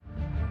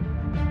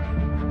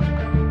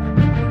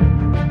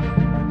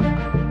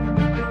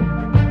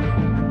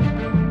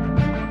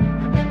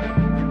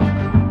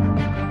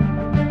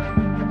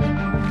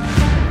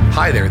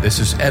Hi there, this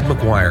is Ed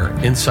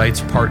McGuire,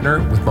 Insights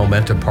Partner with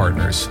Momenta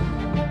Partners.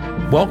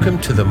 Welcome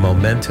to the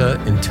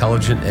Momenta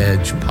Intelligent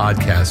Edge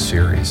podcast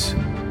series,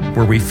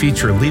 where we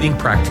feature leading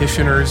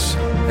practitioners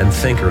and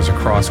thinkers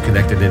across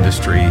connected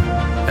industry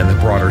and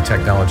the broader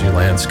technology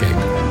landscape.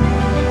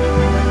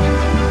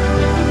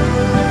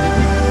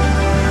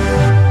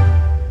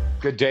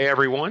 Good day,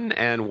 everyone,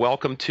 and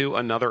welcome to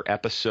another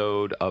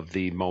episode of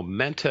the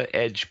Momenta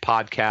Edge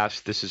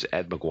podcast. This is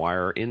Ed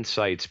McGuire,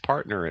 Insights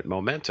Partner at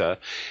Momenta,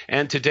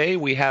 and today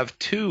we have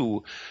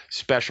two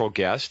special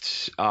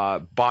guests,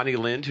 Bonnie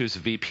Lind, who's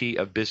the VP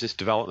of Business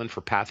Development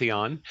for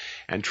Patheon,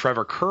 and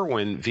Trevor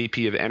Kerwin,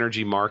 VP of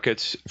Energy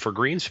Markets for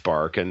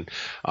GreenSpark. And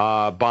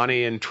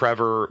Bonnie and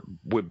Trevor,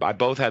 I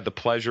both had the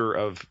pleasure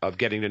of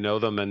getting to know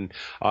them in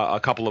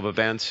a couple of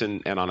events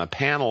and on a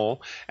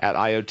panel at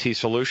IoT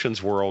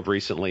Solutions World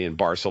recently in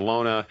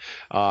Barcelona.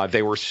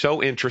 They were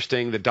so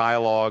interesting. The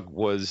dialogue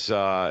was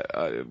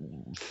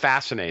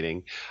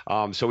fascinating.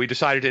 So we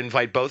decided to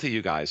invite both of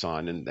you guys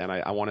on, and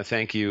I want to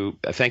thank you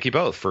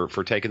both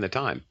for taking the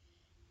time.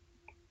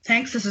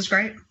 Thanks. This is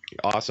great.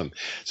 Awesome.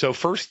 So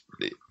first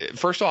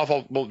off,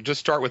 we'll just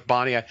start with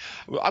Bonnie.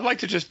 I'd like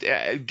to just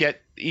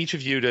get each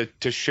of you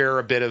to share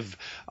a bit of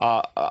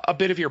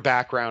your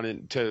background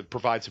and to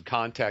provide some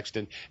context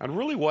and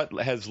really what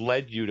has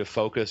led you to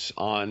focus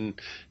on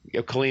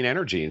clean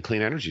energy and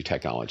clean energy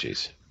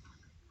technologies.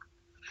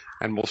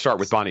 And we'll start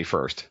with Bonnie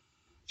first.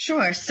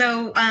 Sure.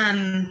 So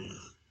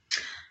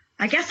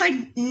I guess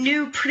I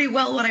knew pretty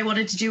well what I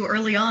wanted to do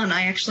early on.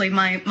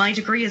 My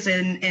degree is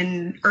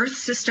in Earth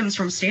Systems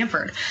from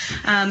Stanford.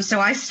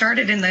 So I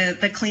started in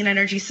the clean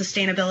energy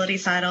sustainability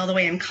side all the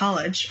way in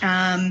college.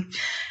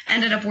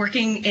 Ended up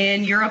working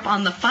in Europe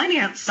on the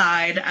finance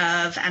side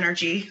of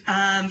energy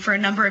for a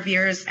number of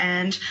years.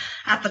 And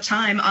at the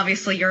time,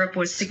 obviously, Europe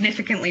was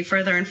significantly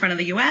further in front of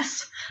the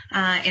US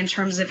in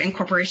terms of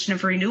incorporation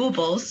of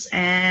renewables.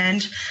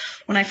 And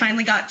when I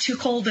finally got too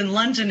cold in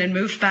London and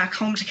moved back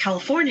home to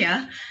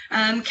California,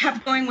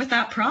 kept going with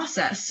that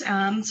process.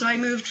 So I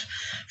moved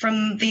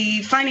from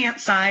the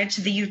finance side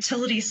to the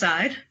utility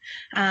side,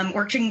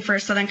 working for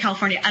Southern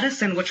California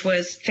Edison, which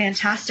was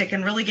fantastic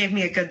and really gave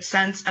me a good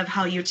sense of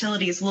how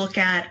utilities look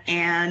at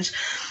and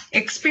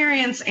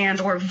experience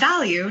and or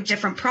value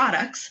different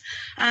products.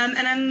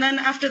 And then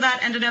after that,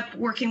 ended up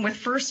working with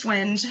First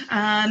Wind,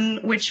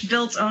 which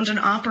built, owned, and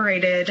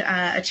operated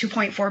a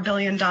 $2.4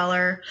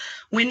 billion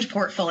wind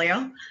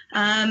portfolio,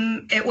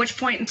 at which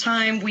point in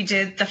time we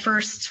did the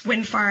first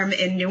wind farm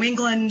in New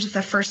England,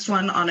 the first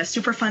one on a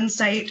Superfund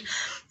site,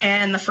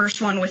 and the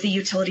first one with a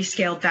utility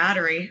scale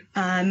battery.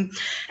 And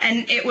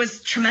it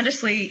was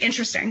tremendously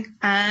interesting.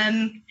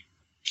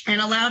 And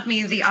allowed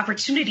me the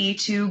opportunity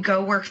to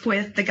go work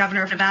with the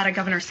governor of Nevada,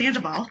 Governor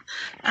Sandoval,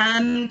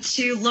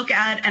 to look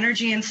at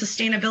energy and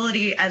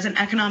sustainability as an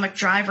economic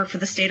driver for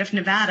the state of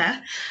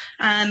Nevada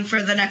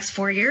for the next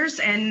 4 years,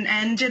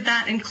 and did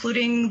that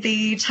including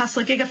the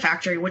Tesla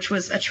Gigafactory, which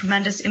was a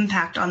tremendous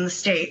impact on the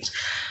state.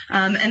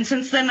 And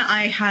since then,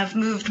 I have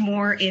moved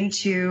more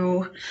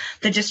into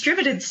the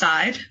distributed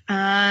side,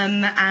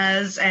 and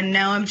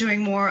now I'm doing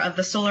more of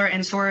the solar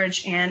and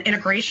storage and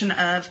integration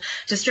of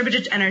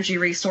distributed energy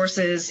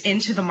resources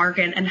into the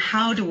market, and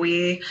how do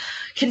we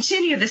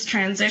continue this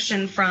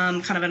transition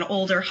from kind of an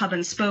older hub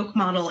and spoke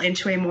model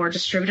into a more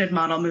distributed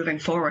model moving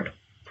forward.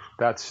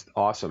 That's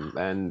awesome.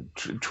 And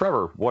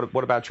Trevor,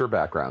 what about your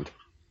background?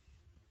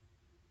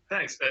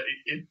 Thanks.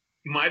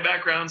 My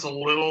background's a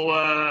little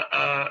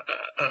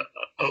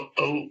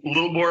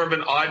more of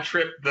an odd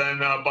trip than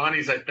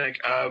Bonnie's, I think.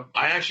 I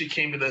actually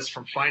came to this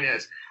from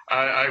finance.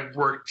 I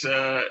worked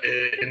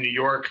in New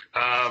York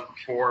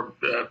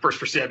first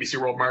for CIBC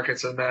World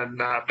Markets and then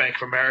Bank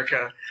of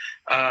America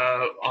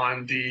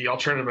on the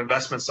alternative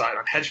investment side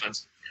on hedge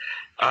funds.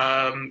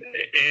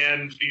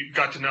 And you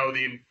got to know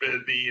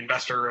the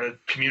investor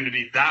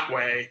community that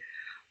way.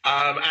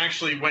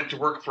 Actually went to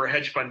work for a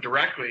hedge fund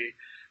directly,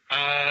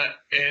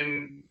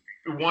 and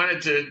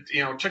wanted to,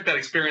 took that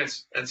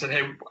experience and said,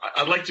 hey,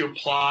 I'd like to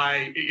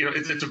apply.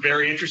 It's a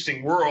very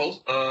interesting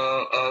world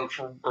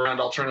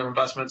around alternative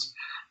investments,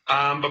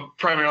 but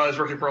primarily I was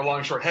working for a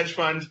long-short hedge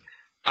fund,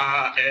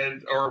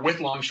 or with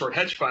long-short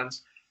hedge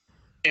funds.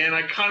 And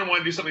I kind of want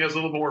to do something that was a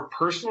little more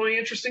personally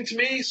interesting to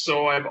me.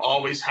 So I've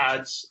always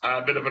had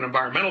a bit of an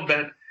environmental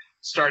bent,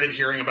 started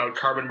hearing about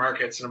carbon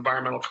markets and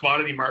environmental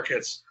commodity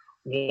markets,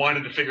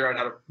 wanted to figure out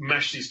how to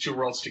mesh these two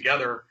worlds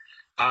together.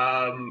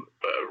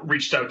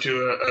 Reached out to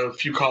a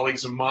few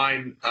colleagues of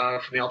mine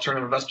from the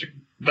alternative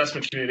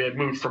investment community. I'd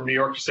moved from New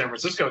York to San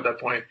Francisco at that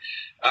point,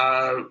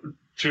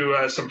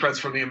 to some friends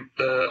from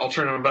the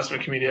alternative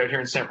investment community out here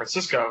in San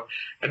Francisco.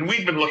 And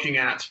we've been looking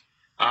at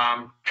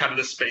kind of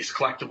this space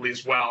collectively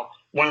as well.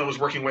 One of them was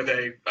working with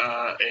a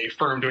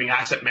firm doing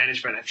asset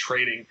management and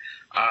trading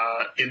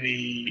in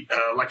the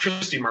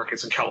electricity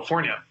markets in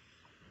California.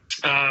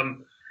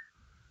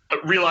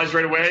 Realized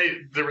right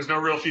away there was no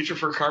real future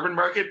for a carbon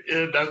market.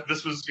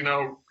 This was,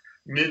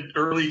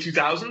 mid-early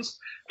 2000s.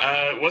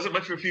 It wasn't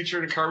much of a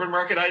future in a carbon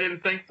market, I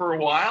didn't think, for a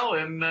while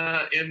in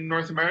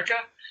North America.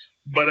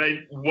 But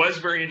it was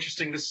very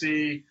interesting to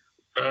see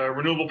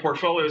renewable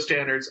portfolio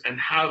standards and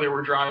how they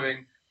were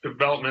driving the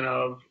development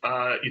of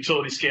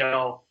utility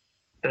scale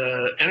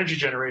energy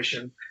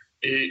generation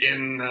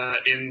in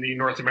the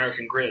North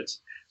American grids.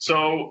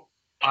 So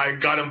I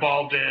got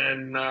involved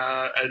in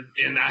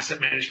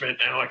asset management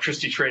and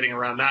electricity trading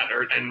around that,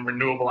 and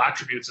renewable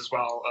attributes as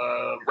well,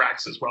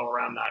 RECs as well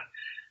around that.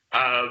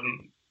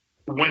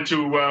 Went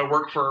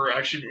to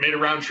actually made a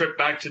round trip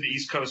back to the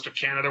east coast of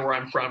Canada, where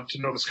I'm from, to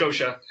Nova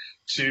Scotia,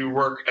 to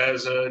work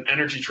as an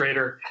energy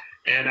trader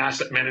and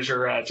asset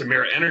manager at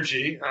Emera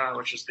Energy,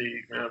 which is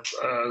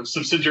the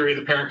subsidiary of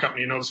the parent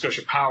company, Nova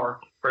Scotia Power.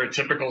 Very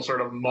typical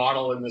sort of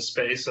model in this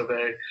space of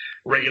a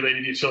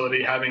regulated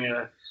utility having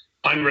a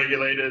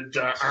unregulated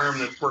arm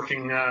that's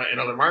working in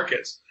other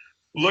markets.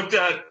 Realized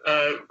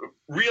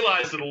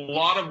that a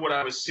lot of what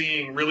I was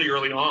seeing really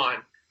early on,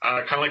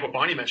 kind of like what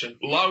Bonnie mentioned,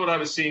 a lot of what I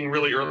was seeing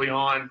really early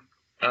on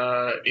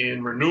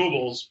in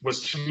renewables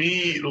was, to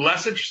me,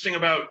 less interesting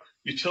about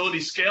utility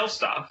scale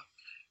stuff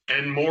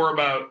and more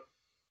about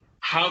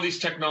how these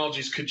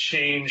technologies could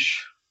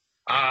change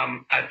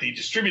at the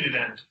distributed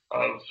end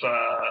of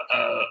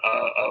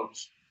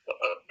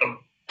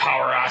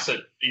power asset,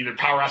 either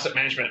power asset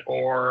management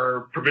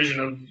or provision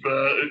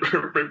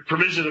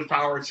of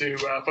power to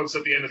folks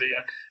at the end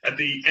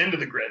of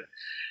the grid.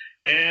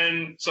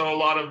 And so a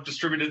lot of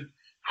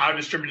how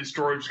distributed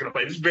storage is going to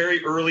play. This is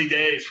very early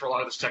days for a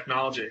lot of this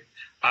technology.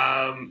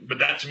 But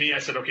that, to me, I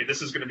said, okay,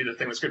 this is going to be the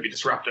thing that's going to be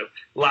disruptive.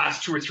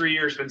 Last 2 or 3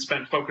 years been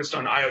spent focused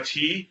on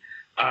IoT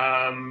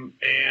and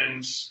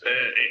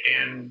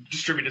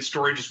distributed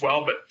storage as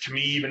well. But to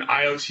me, even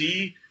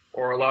IoT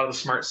or a lot of the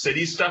smart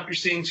city stuff you're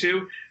seeing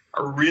too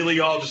are really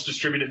all just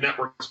distributed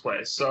networks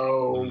plays.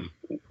 So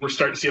we're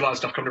starting to see a lot of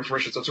stuff come to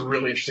fruition. So it's a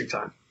really interesting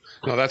time.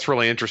 No, that's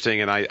really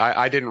interesting, and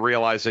I didn't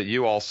realize that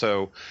you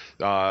also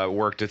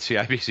worked at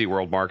CIBC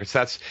World Markets.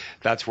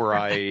 That's where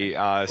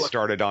I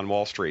started on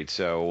Wall Street.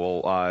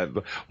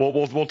 So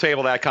we'll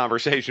table that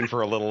conversation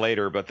for a little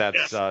later. But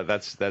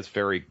that's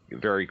very,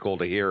 very cool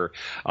to hear.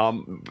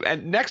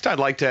 And next, I'd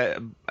like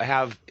to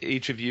have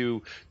each of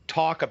you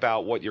talk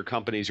about what your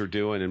companies are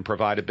doing and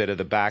provide a bit of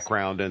the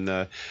background and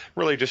the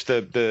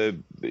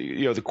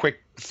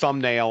quick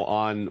thumbnail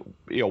on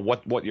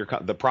what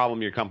the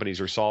problem your companies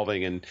are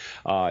solving and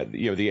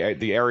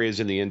the areas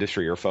in the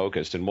industry are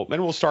focused. And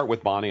we'll start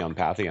with Bonnie on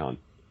Patheon.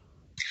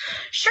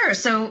 Sure.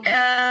 So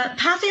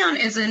Patheon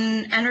is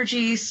an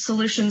energy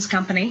solutions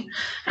company.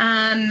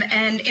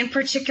 And in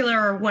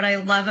particular, what I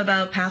love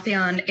about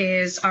Patheon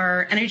is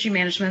our energy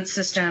management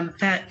system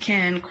that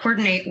can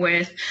coordinate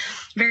with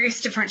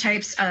various different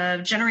types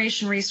of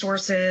generation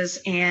resources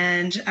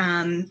and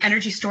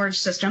energy storage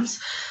systems,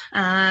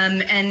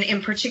 and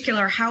in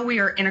particular, how we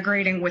are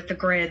integrating with the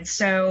grid.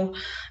 So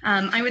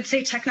I would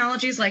say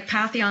technologies like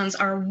Patheon's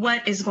are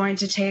what is going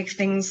to take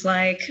things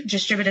like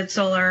distributed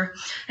solar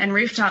and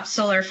rooftop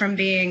solar from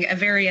being a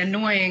very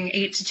annoying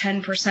 8 to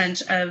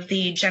 10% of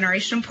the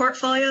generation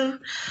portfolio,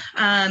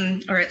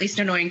 or at least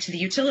annoying to the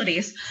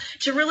utilities,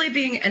 to really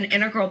being an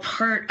integral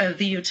part of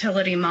the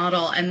utility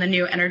model and the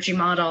new energy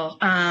model,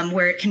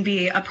 where it can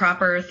be a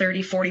proper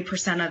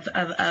 30-40%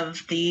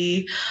 of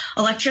the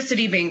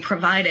electricity being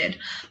provided.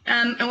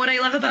 And what I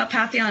love about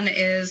Patheon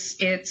is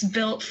it's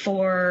built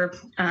for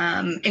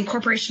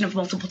incorporation of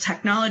multiple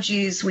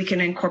technologies. We can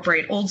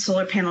incorporate old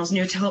solar panels,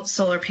 new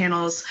solar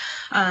panels,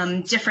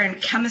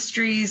 different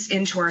chemistries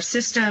into our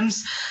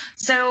systems.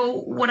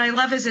 So what I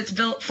love is it's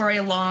built for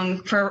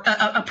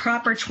a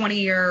proper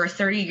 20-year or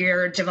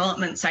 30-year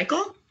development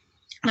cycle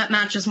that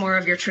matches more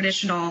of your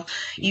traditional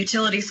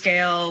utility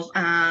scale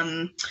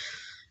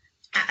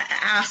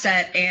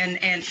asset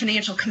and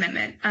financial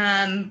commitment,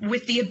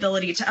 with the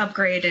ability to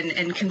upgrade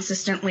and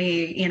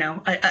consistently,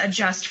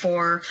 adjust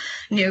for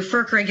new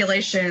FERC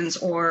regulations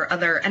or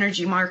other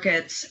energy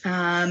markets.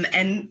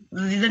 And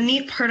the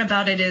neat part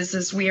about it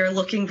is we are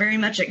looking very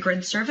much at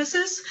grid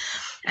services.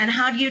 And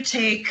how do you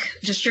take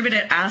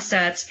distributed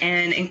assets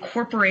and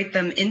incorporate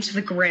them into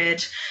the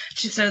grid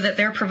so that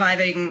they're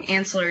providing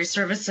ancillary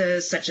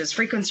services such as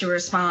frequency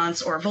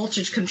response or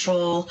voltage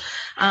control,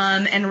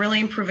 and really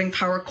improving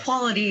power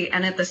quality,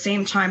 and at the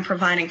same time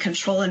providing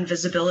control and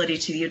visibility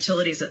to the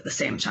utilities at the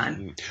same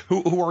time.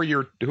 Who are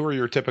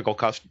your typical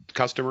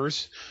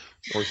customers?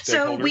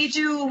 So we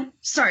do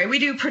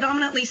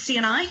predominantly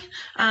C&I.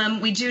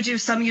 We do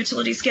some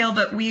utility scale,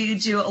 but we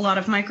do a lot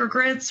of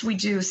microgrids. We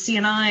do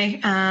C&I,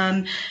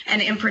 and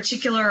in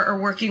particular are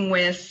working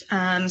with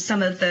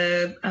some of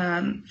the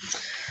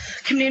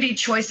community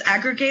choice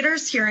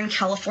aggregators here in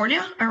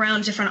California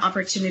around different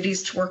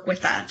opportunities to work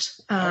with that,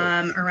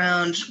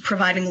 around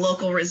providing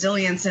local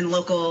resilience and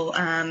local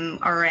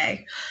RA.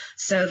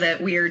 So that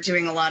we are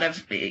doing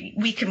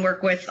we can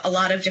work with a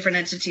lot of different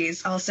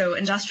entities. Also,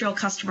 industrial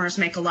customers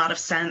make a lot of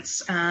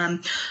sense.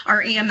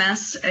 Our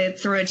EMS,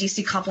 through a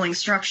DC coupling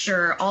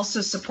structure, also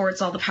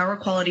supports all the power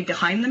quality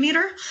behind the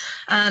meter.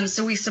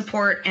 So we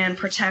support and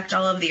protect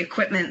all of the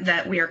equipment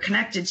that we are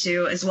connected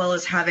to, as well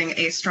as having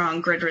a strong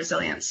grid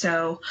resilience.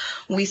 So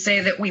we say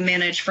that we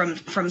manage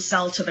from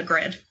cell to the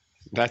grid.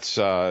 That's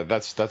a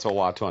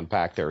lot to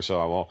unpack there.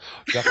 So I will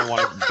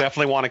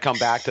definitely want to come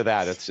back to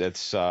that.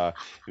 It's a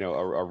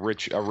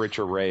rich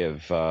array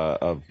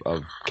of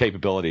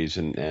capabilities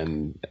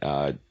and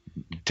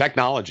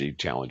technology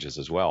challenges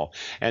as well.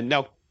 And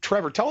now,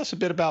 Trevor, tell us a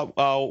bit about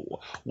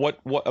what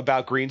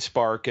about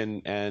GreenSpark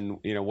and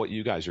what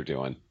you guys are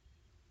doing.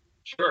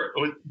 Sure.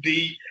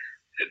 The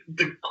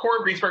core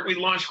of GreenSpark, we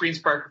launched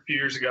GreenSpark a few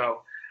years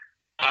ago.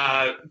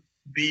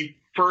 The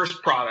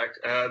first product,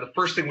 the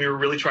first thing we were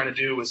really trying to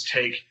do was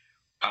take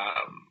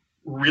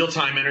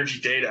real-time energy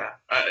data,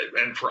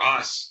 and for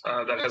us,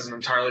 that has an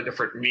entirely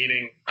different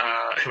meaning.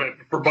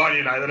 For Bonnie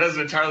and I, that has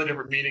an entirely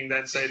different meaning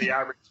than, say, the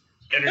average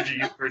energy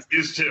user is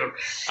used to.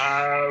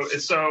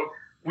 So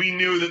we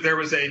knew that there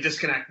was a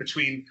disconnect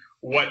between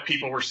what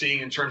people were seeing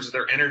in terms of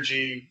their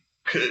energy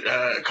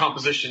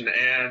composition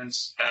and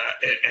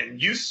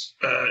use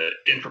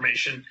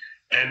information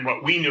and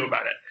what we knew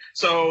about it.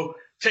 So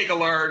take a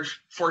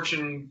large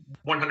Fortune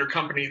 100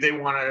 company, they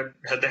have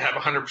a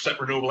 100%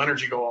 renewable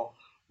energy goal.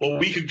 Well,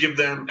 we could give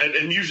them,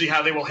 and usually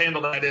how they will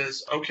handle that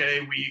is, okay,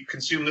 we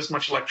consume this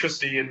much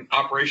electricity in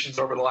operations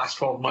over the last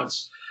 12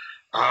 months.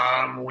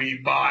 We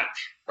bought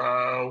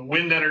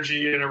wind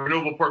energy in a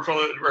renewable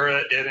portfolio or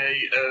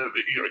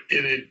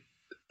in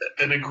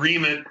an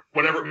agreement,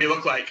 whatever it may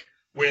look like,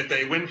 with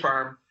a wind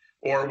farm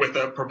or with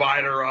a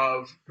provider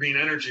of green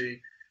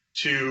energy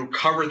to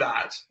cover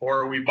that,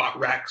 or we bought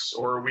RECs,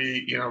 or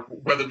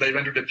whether they've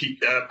entered a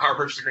power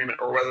purchase agreement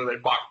or whether they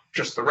bought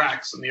just the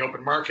RECs in the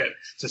open market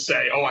to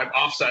say, oh, I've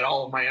offset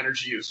all of my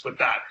energy use with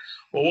that.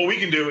 Well, what we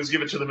can do is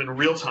give it to them in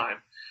real time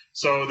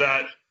so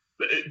that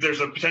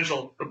there's a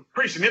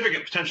pretty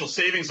significant potential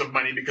savings of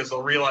money because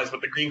they'll realize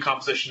what the green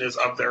composition is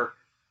of their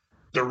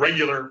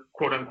regular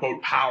quote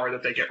unquote power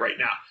that they get right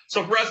now.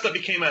 So for us, that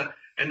became an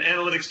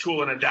analytics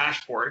tool and a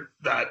dashboard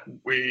that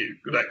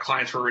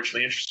clients were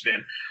originally interested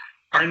in.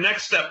 Our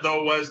next step,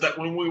 though, was that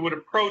when we would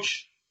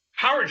approach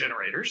power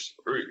generators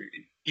or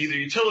either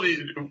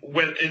utilities,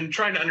 when in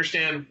trying to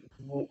understand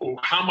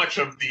how much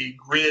of the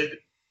grid,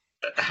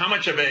 how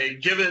much of a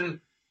given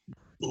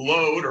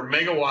load or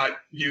megawatt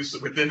use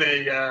within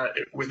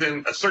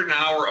a certain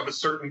hour of a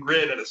certain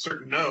grid at a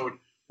certain node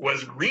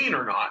was green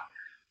or not,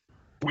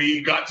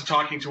 we got to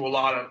talking to a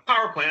lot of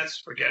power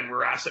plants. Again,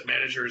 we're asset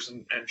managers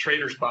and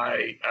traders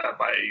by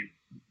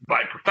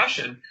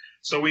profession.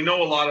 So we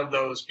know a lot of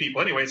those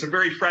people. Anyway, it's a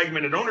very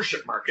fragmented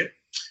ownership market.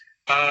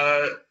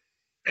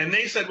 And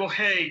they said, well,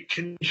 hey,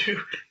 can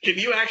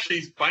you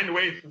actually find a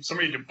way for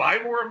somebody to buy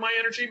more of my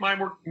energy,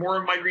 more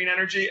of my green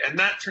energy? And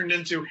that turned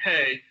into,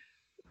 hey,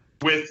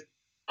 with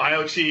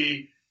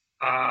IoT,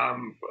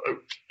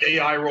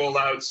 AI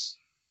rollouts,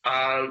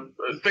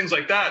 things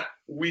like that,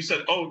 we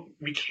said, oh,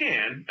 we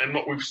can. And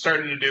what we've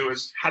started to do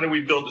is how do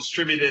we build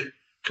distributed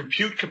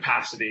compute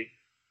capacity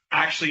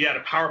actually at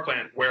a power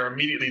plant where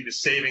immediately the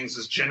savings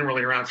is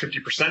generally around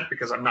 50%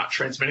 because I'm not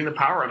transmitting the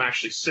power. I'm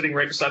actually sitting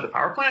right beside the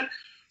power plant.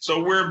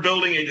 So we're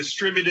building a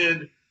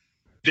distributed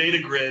data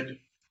grid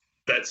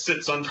that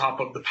sits on top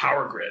of the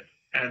power grid.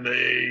 And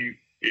the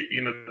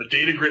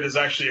data grid is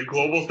actually a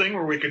global thing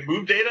where we can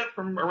move data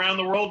from around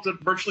the world to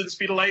virtually the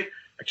speed of light.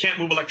 I can't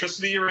move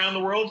electricity around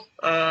the world,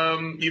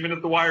 even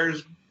if the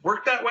wires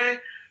work that way.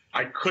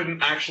 I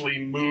couldn't actually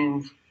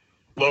move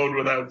load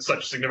without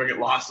such significant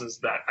losses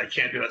that I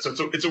can't do that.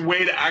 So it's a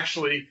way to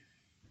actually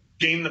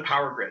game the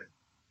power grid.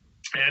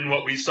 And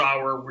what we saw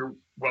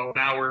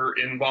now we're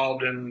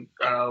involved in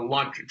trying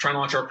to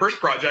launch our first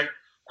project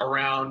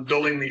around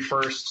building the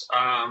first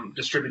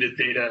distributed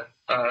data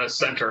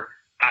center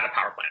at a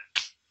power plant.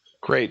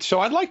 Great. So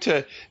I'd like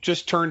to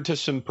just turn to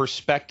some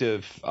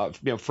perspective,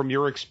 from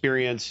your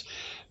experience.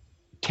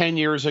 10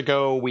 years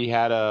ago, we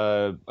had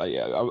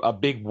a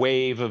big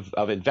wave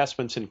of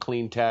investments in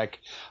clean tech.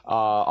 A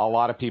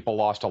lot of people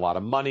lost a lot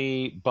of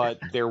money, but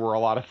there were a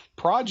lot of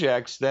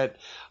projects that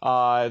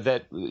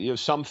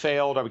some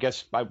failed. I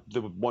guess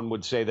one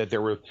would say that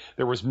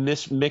there was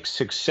mixed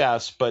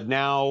success, but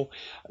now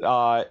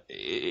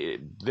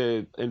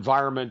the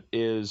environment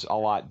is a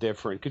lot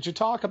different. Could you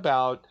talk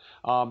about,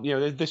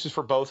 this is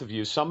for both of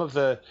you, some of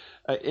the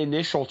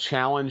initial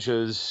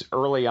challenges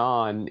early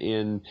on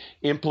in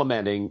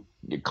implementing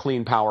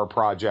clean power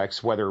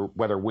projects, whether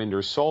wind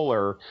or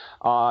solar,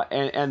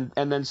 and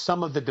then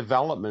some of the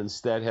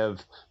developments that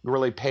have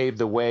really paved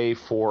the way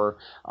for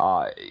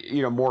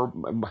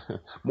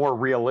more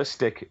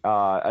realistic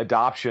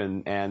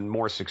adoption and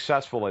more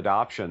successful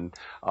adoption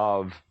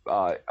of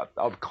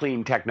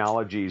clean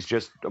technologies.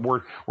 Just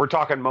we're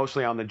talking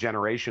mostly on the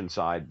generation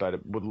side,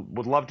 but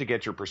would love to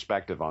get your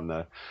perspective on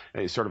the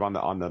sort of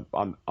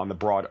on the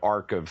broad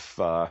arc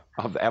of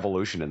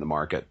evolution in the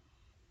market.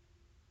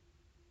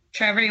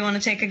 Trevor, you want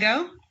to take a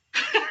go?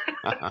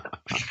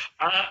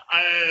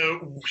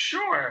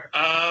 Sure.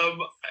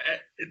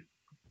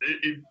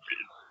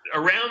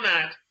 Around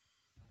that,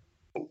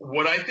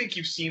 what I think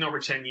you've seen over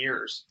 10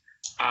 years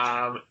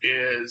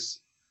is,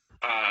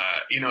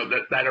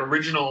 that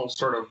original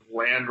sort of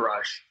land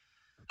rush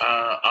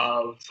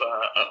of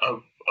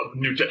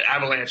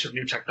avalanche of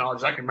new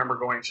technologies. I can remember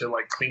going to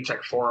like Clean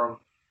Tech Forum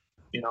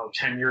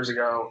 10 years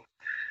ago.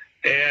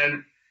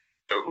 And,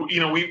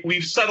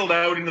 we've settled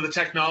out into the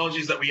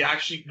technologies that we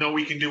actually know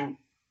we can do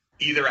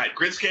either at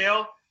grid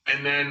scale,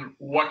 and then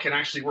what can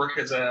actually work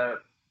as a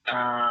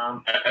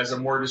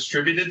more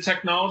distributed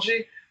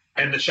technology.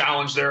 And the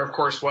challenge there, of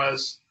course,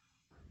 was,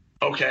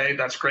 okay,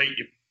 that's great.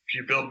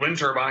 You build wind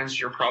turbines,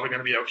 you're probably going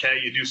to be okay.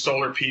 You do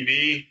solar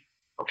PV,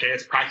 okay,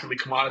 it's practically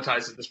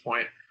commoditized at this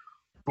point.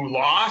 Who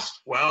lost?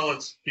 Well,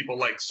 it's people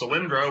like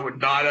Solyndra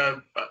would not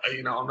have,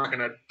 I'm not going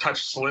to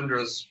touch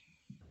Solyndra's,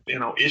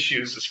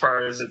 issues as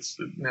far as it's,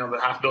 the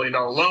 $500 million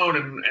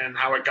loan and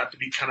how it got to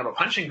be kind of a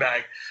punching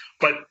bag.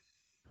 But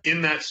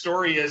in that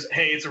story is,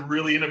 hey, it's a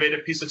really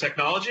innovative piece of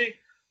technology,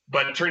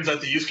 but it turns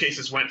out the use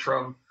cases went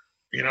from,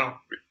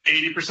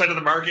 80% of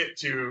the market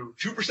to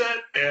 2%,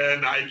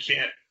 and I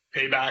can't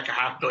pay back a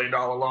 $500 million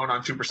loan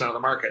on 2% of the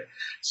market.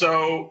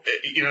 So,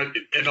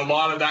 and a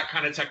lot of that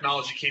kind of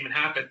technology came and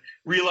happened,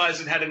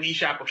 realized it had a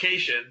niche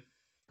application.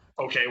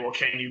 Okay, well,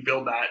 can you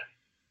build that?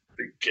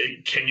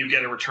 Can you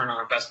get a return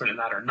on investment in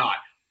that or not?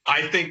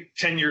 I think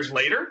 10 years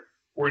later,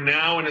 we're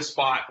now in a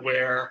spot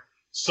where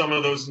some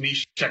of those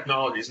niche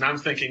technologies, and I'm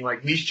thinking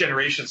like niche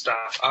generation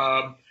stuff,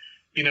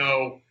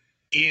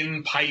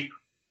 in pipe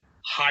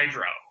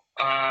hydro,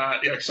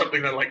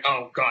 something that like,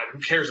 oh God, who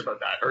cares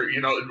about that? Or,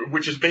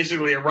 which is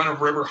basically a run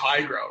of river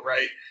hydro,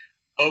 right?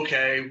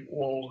 Okay,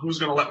 well, who's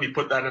going to let me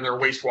put that in their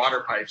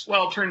wastewater pipes?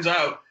 Well, it turns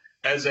out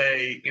as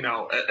a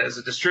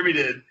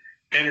distributed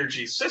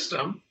energy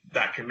system,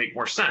 that can make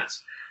more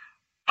sense.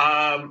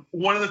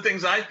 One of the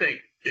things I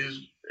think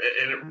is,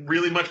 and it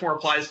really much more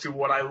applies to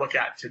what I look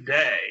at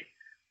today,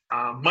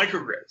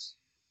 microgrids.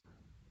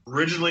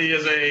 Originally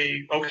as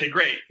okay,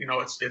 great,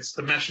 it's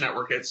the mesh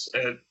network, it's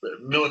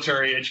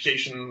military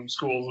education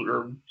schools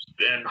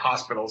and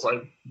hospitals.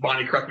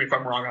 Bonnie, correct me if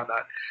I'm wrong on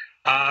that.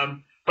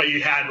 But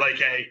you had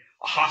like a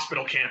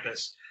hospital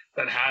campus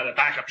that had a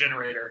backup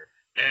generator.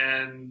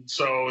 And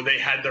so they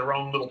had their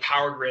own little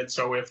power grid.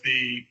 So if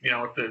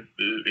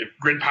if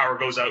grid power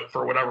goes out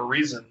for whatever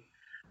reason,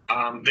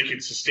 they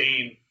could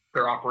sustain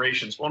their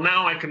operations. Well,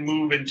 now I can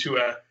move into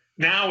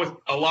with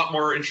a lot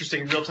more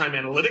interesting real-time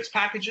analytics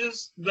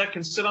packages that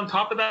can sit on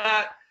top of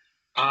that,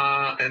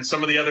 and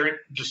some of the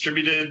other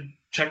distributed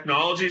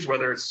technologies,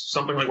 whether it's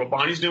something like what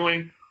Bonnie's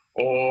doing,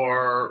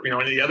 or any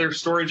of the other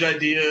storage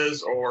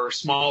ideas, or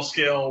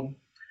small-scale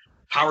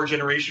power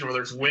generation,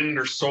 whether it's wind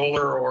or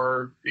solar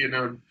or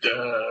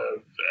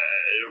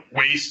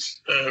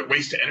waste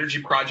to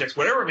energy projects,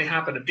 whatever it may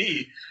happen to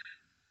be.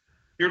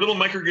 Your little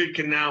microgrid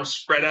can now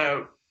spread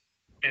out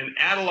and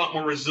add a lot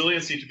more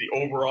resiliency to the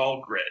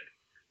overall grid.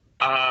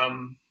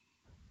 And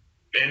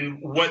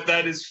what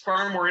that is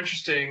far more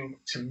interesting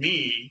to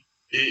me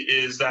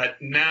is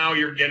that now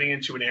you're getting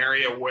into an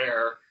area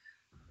where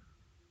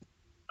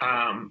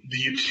the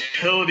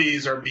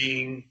utilities are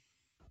being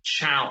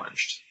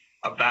challenged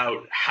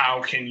about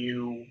how can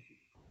you,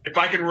 if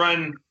I can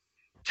run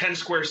 10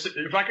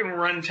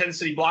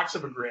 city blocks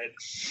of a grid,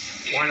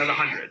 why not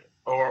 100?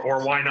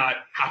 Or why not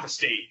half a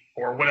state,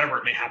 or whatever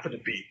it may happen to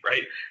be,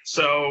 right?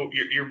 So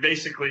you're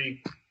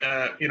basically,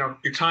 you're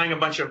tying a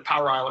bunch of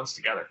power islands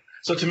together.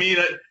 So to me,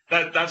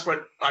 that's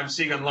what I'm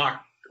seeing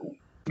unlocked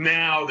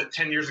now that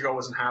 10 years ago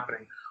wasn't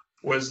happening,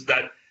 was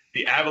that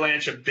the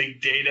avalanche of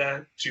big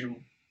data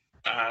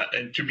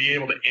and to be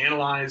able to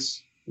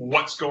analyze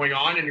what's going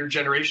on in your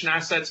generation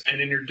assets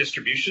and in your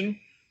distribution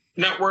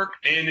network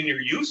and in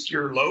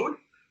your load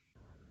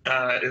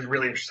is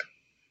really interesting.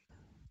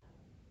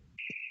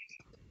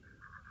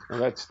 Well,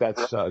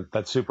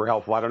 that's super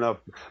helpful. I don't know if,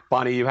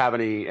 Bonnie, you have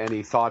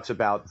any thoughts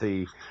about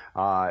the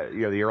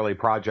the early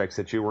projects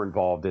that you were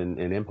involved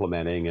in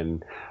implementing,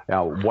 and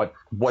what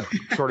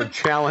sort of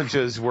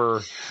challenges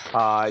were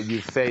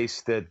you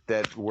faced that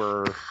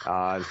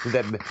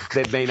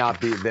may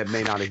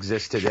not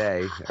exist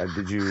today?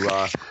 Do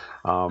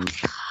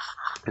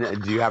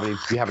you have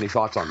any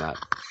thoughts on that?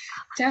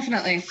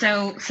 Definitely.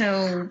 So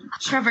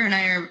Trevor and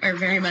I are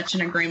very much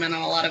in agreement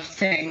on a lot of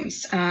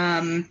things.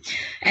 And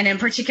in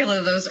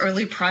particular, those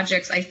early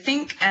projects, I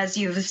think as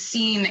you've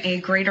seen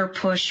a greater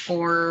push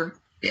for,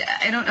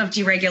 I don't know if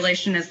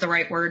deregulation is the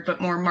right word,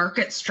 but more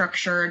market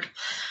structured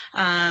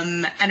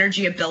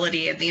energy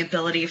ability, and the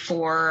ability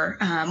for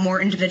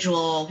more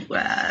individual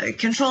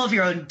control of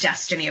your own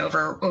destiny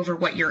over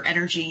what your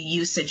energy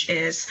usage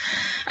is.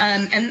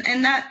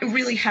 And that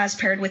really has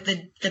paired with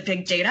the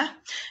big data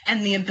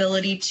and the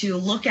ability to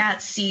look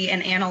at, see,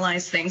 and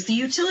analyze things. The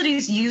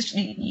utilities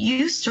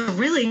used to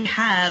really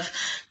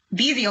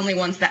be the only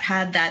ones that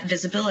had that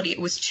visibility. It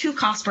was too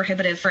cost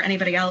prohibitive for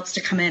anybody else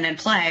to come in and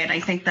play. And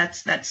I think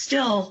that's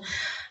still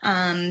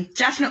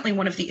definitely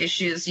one of the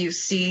issues you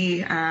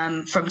see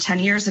from 10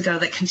 years ago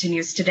that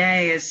continues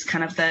today, is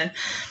kind of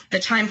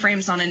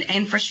timeframes on an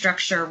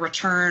infrastructure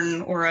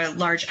return or a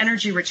large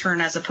energy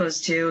return, as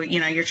opposed to,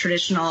 your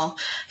traditional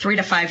 3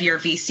 to 5 year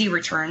VC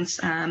returns.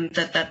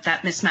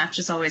 That mismatch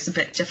is always a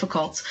bit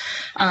difficult.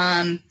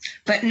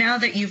 But now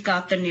that you've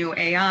got the new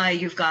AI,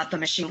 you've got the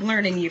machine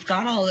learning, you've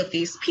got all of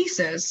these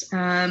pieces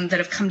that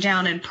have come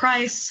down in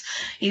price.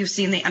 You've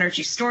seen the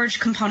energy storage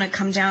component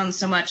come down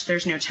so much.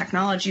 There's new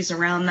technologies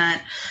around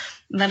that.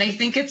 Then I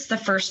think it's the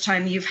first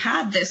time you've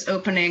had this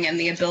opening and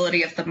the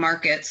ability of the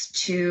markets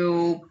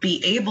to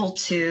be able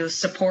to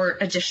support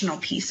additional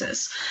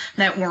pieces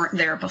that weren't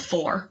there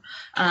before.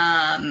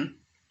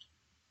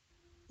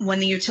 When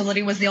the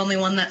utility was the only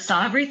one that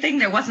saw everything,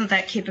 there wasn't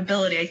that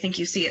capability. I think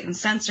you see it in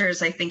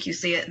sensors. I think you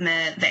see it in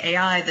the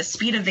AI, the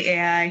speed of the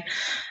AI.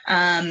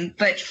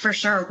 But for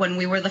sure, when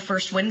we were the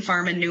first wind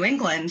farm in New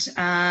England,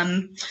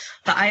 the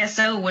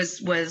ISO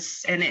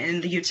was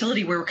and the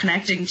utility we were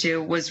connecting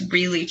to was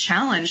really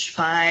challenged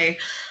by,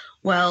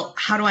 well,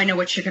 how do I know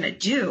what you're going to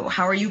do?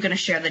 How are you going to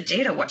share the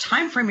data? What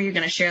time frame are you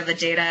going to share the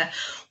data?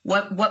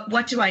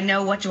 What do I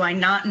know? What do I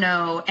not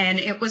know?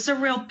 And it was a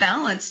real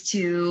balance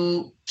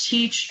to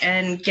teach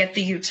and get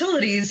the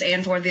utilities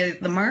and for the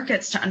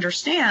markets to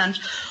understand,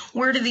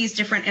 where do these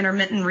different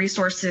intermittent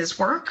resources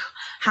work?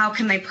 How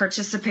can they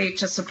participate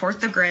to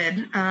support the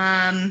grid?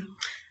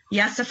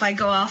 Yes, if I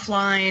go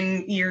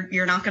offline,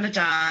 you're not going to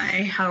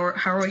die. How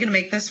are we going to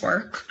make this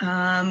work?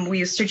 We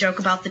used to joke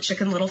about the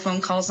Chicken Little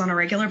phone calls on a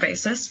regular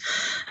basis.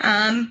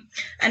 And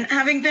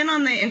having been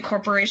on the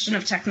incorporation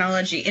of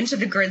technology into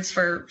the grids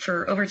for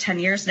over 10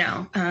 years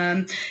now,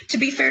 to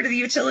be fair to the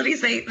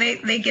utilities,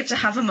 they get to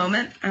have a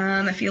moment.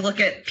 If you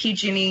look at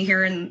PG&E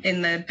here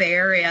in the Bay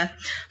Area,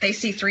 they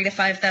see 3,000 to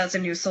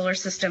 5,000 new solar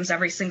systems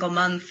every single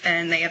month,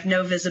 and they have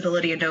no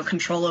visibility and no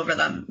control over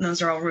them.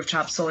 Those are all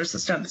rooftop solar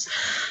systems.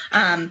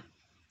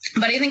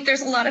 But I think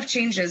there's a lot of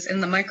changes in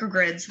the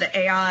microgrids, the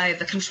AI,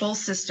 the control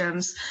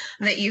systems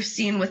that you've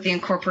seen with the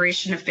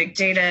incorporation of big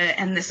data,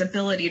 and this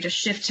ability to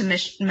shift to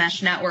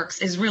mesh networks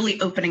is really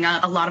opening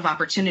up a lot of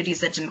opportunities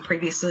that didn't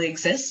previously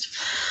exist.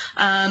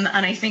 And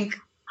I think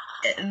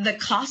the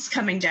costs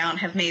coming down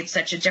have made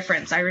such a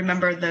difference. I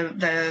remember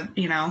the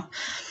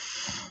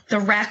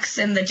RECs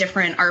and the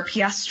different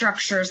RPS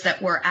structures that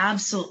were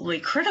absolutely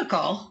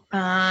critical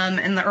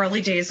in the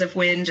early days of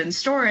wind and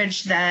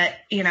storage that,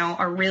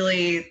 are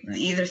really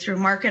either through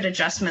market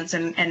adjustments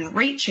and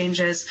rate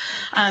changes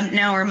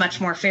now are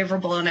much more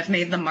favorable and have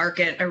made the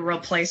market a real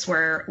place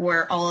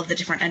where all of the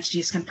different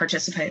entities can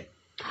participate.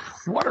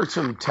 What are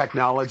some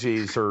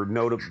technologies or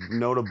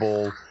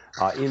notable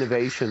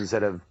innovations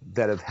that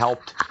have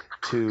helped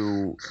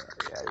to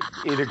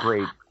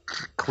integrate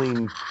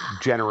clean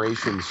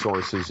generation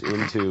sources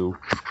into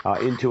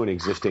an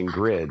existing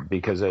grid?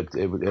 Because it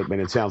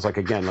sounds like,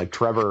 again, like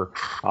Trevor,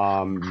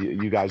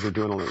 you guys are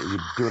doing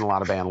a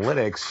lot of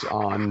analytics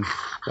on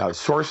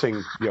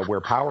sourcing,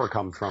 where power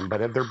comes from. But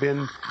have there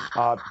been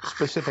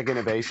specific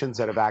innovations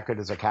that have acted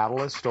as a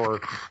catalyst, or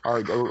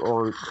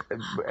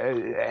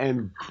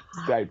and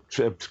that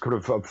sort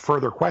of a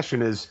further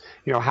question is,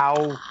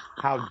 how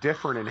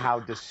different and how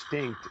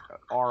distinct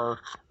are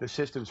the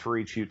systems for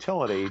each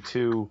utility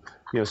to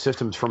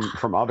systems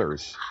from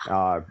others,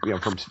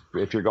 from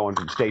if you're going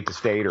from state to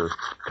state or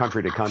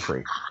country to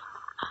country?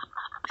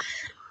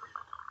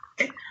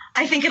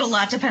 I think it a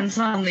lot depends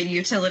on the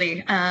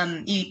utility.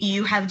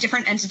 You have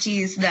different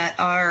entities that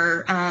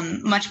are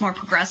much more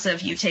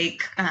progressive. You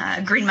take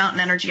Green Mountain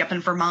Energy up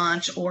in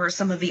Vermont, or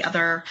some of the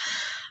other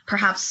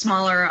perhaps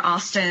smaller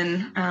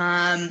Austin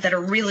that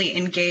are really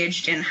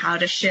engaged in how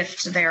to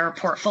shift their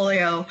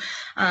portfolio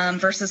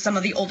versus some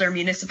of the older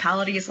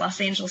municipalities. Los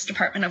Angeles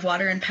Department of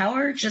Water and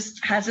Power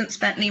just hasn't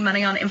spent any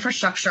money on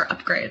infrastructure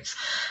upgrades.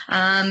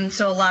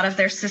 So a lot of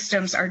their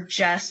systems are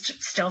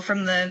just still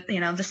from the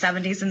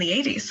 70s and the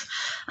 80s.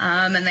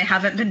 And they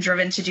haven't been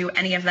driven to do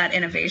any of that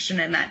innovation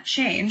and that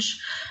change.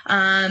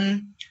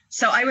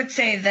 So I would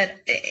say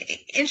that,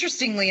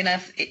 interestingly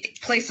enough,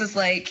 places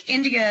like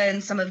India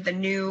and some of the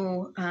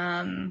new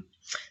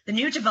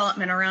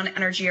development around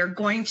energy are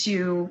going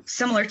to,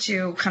 similar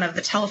to kind of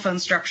the telephone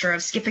structure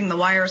of skipping the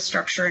wire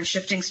structure and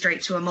shifting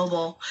straight to a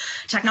mobile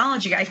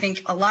technology. I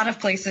think a lot of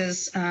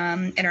places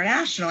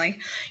internationally,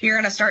 you're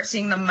going to start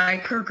seeing the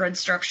microgrid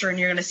structure, and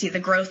you're going to see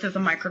the growth of the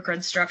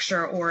microgrid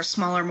structure or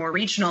smaller, more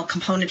regional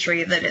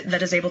componentry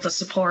that is able to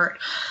support.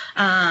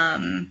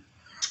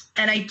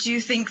 And I do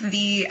think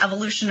the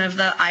evolution of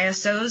the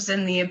ISOs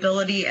and the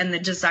ability and the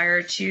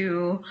desire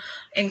to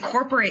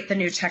incorporate the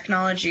new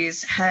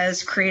technologies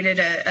has created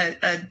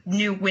a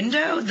new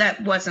window that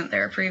wasn't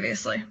there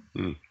previously.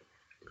 Mm.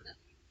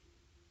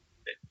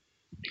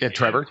 Yeah,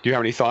 Trevor, do you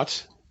have any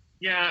thoughts?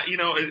 Yeah,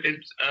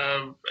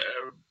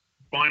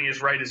 Bonnie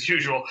is right as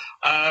usual.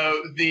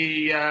 I've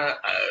been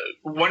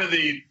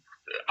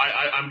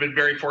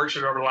very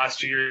fortunate over the last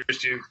 2 years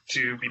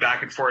to be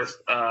back and forth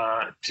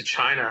to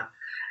China.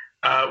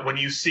 When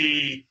you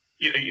see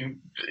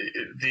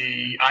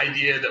the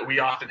idea that we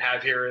often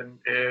have here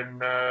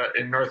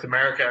in North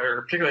America,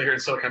 or particularly here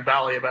in Silicon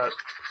Valley, about,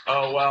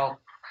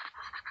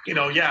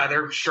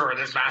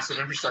 there's massive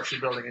infrastructure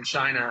building in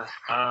China.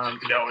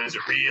 Is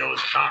it real? Is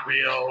it not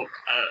real?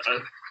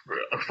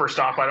 First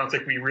off, I don't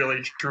think we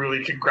really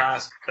truly can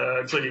grasp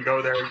until you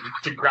go there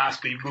to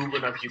grasp the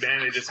movement of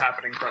humanity that's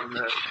happening from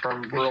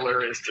rural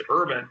areas to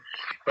urban.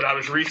 But I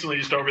was recently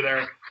just over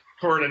there,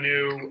 toured a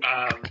new,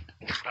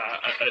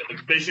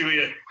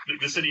 basically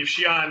the city of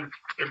Xi'an.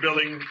 They're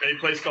building a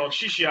place called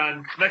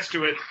Xixian next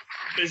to it,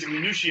 basically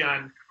New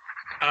Xi'an.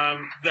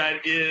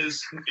 That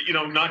is,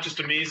 not just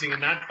amazing in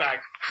that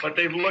fact, but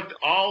they've looked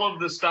all of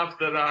the stuff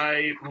that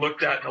I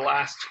looked at in the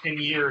last 10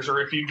 years,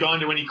 or if you've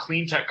gone to any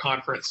clean tech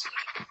conference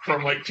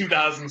from like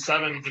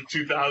 2007 to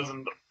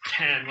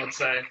 2010, let's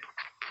say,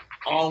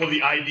 all of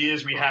the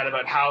ideas we had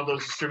about how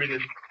those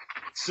distributed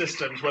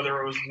systems,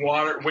 whether it was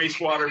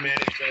wastewater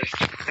management,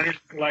 energy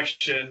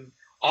collection,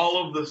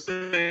 all of the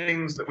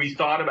things that we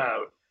thought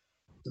about,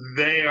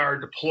 they are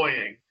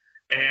deploying,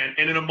 and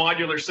in a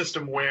modular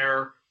system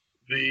where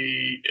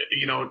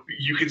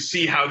you can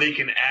see how they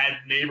can add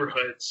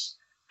neighborhoods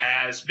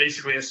as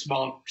basically as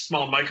small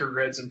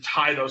microgrids and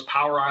tie those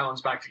power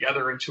islands back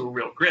together into a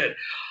real grid.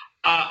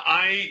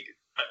 I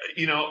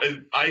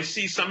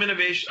see some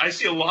innovation. I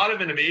see a lot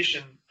of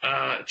innovation,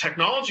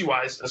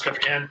 technology-wise, in this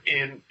country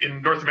and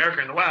in North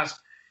America and the West,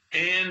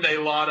 and a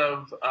lot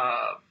of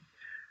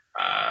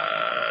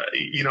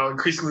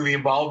increasingly the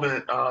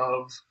involvement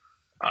of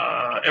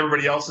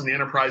everybody else in the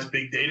enterprise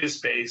big data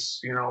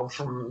space,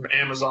 from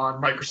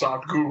Amazon,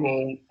 Microsoft,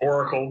 Google,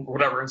 Oracle,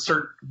 whatever,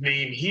 insert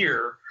name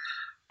here,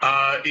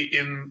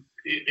 in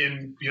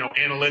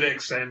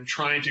analytics and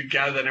trying to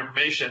gather that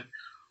information.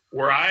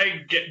 Where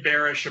I get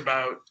bearish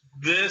about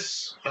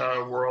this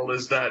world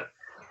is that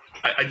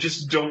I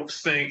just don't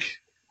think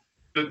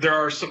that there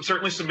are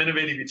certainly some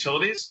innovative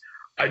utilities.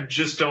 I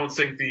just don't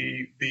think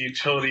the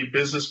utility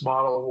business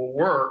model will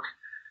work,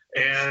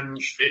 and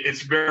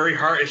it's very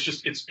hard.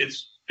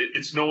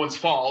 It's no one's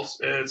fault.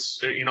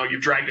 It's you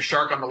dragged a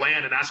shark on the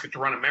land and ask it to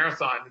run a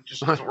marathon. It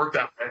just doesn't work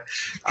that way.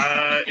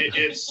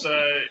 It's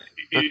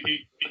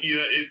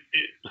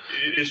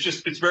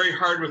very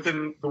hard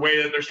within the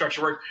way that their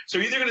structure works. So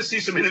you're either going to see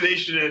some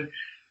innovation in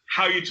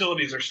how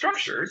utilities are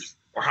structured,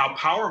 or how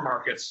power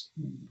markets,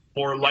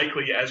 more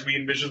likely as we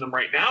envision them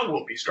right now,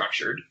 will be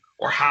structured,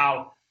 or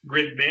how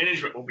grid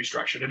management will be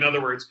structured. In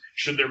other words,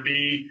 should there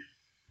be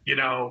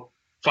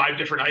 5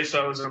 different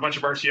ISOs and a bunch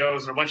of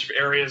RTOs and a bunch of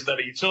areas that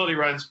a utility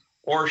runs,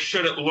 or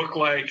should it look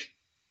like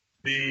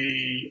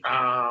the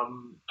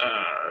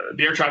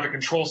air traffic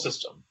control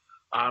system?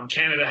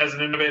 Canada has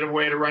an innovative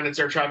way to run its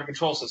air traffic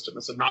control system.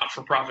 It's a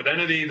not-for-profit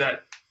entity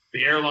that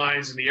the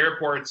airlines and the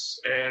airports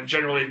and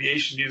general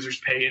aviation users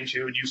pay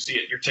into, and you see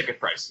it in your ticket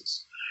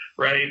prices,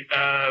 right?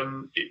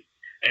 And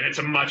it's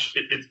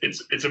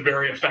a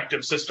very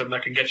effective system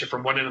that can get you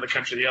from one end of the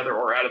country to the other,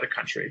 or out of the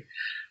country.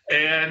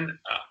 And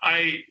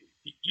I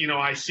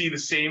see the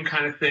same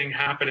kind of thing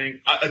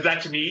happening.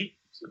 That to me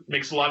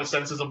makes a lot of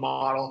sense as a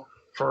model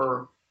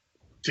to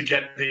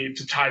tie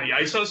the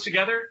ISOs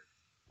together.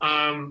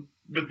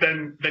 But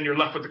then you're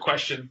left with the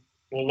question,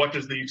 well, what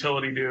does the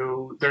utility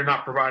do? They're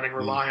not providing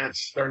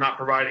reliance. They're not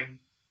providing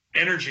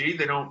energy.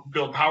 They don't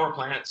build power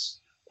plants.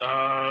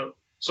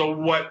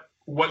 So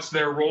what's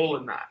their role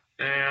in that?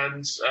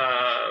 And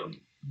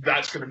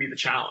that's going to be the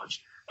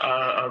challenge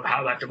of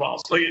how that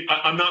develops.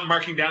 I'm not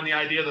marking down the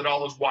idea that all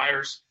those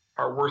wires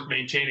are worth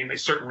maintaining. They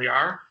certainly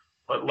are,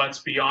 but let's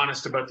be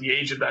honest about the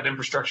age of that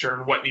infrastructure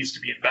and what needs to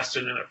be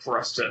invested in it for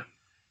us to,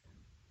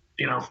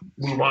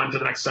 move on to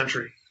the next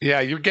century. Yeah,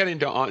 you're getting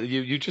to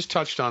you just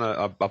touched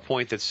on a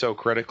point that's so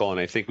critical, and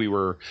I think we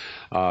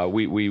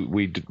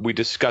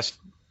discussed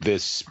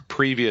this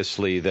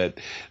previously, that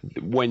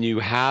when you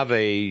have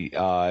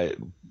a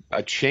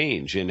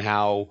change in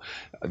how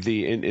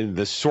in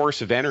the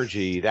source of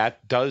energy,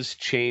 that does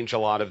change a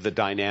lot of the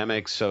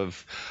dynamics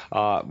of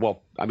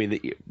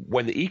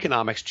when the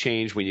economics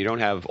change, when you don't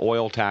have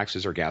oil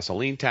taxes or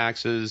gasoline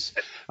taxes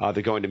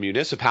that go into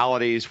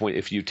municipalities,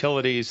 if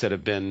utilities that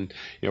have been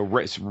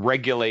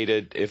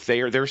regulated, if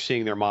they're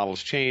seeing their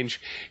models change,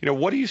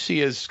 what do you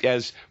see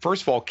as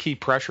first of all key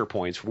pressure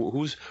points?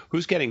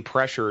 Who's getting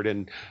pressured,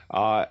 and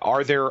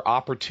are there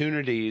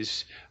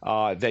opportunities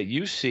that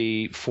you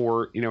see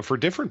for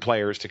different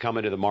players to come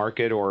into the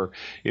market, or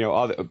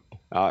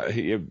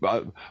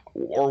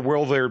or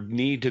will there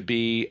need to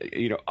be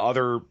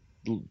other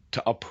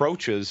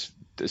approaches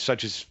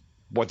such as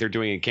what they're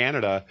doing in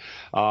Canada,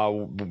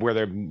 where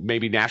there may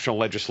be national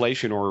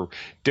legislation or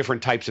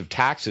different types of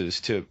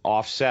taxes to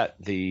offset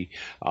the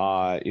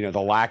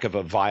lack of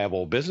a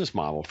viable business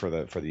model for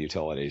the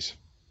utilities?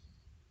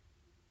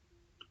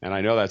 And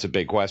I know that's a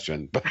big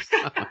question, but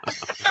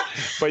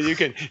you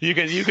can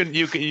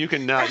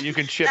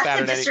chip at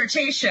it. That's a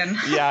dissertation.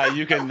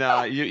 You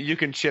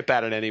can chip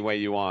at it any way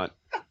you want.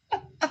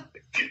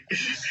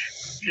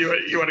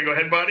 You want to go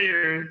ahead, Bonnie?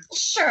 Or?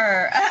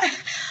 Sure.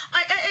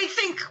 I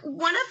think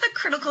one of the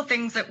critical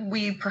things that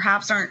we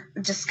perhaps aren't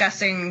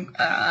discussing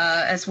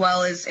as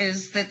well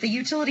is that the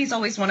utilities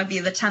always want to be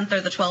the 10th or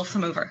the 12th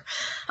mover.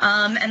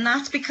 And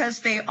that's because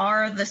they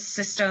are the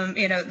system,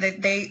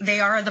 they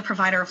are the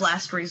provider of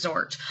last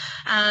resort.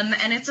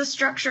 And it's a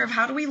structure of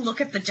how do we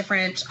look at the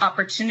different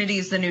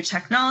opportunities, the new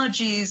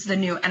technologies, the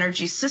new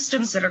energy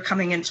systems that are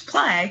coming into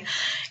play,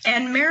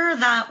 and mirror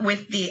that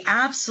with the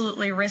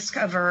absolutely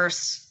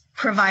risk-averse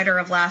provider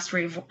of last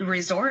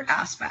resort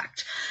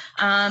aspect.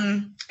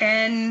 And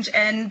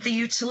the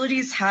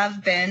utilities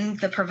have been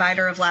the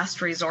provider of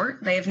last resort.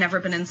 They've never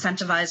been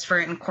incentivized for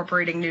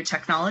incorporating new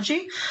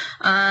technology.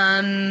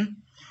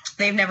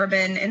 They've never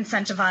been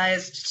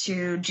incentivized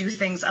to do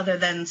things other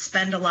than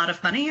spend a lot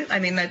of money. I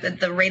mean,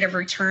 the rate of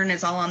return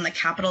is all on the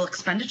capital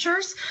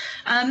expenditures.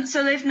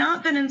 So they've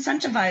not been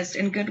incentivized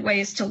in good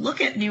ways to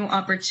look at new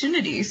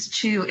opportunities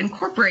to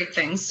incorporate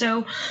things.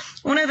 So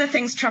one of the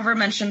things Trevor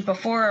mentioned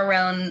before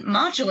around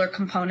modular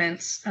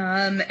components,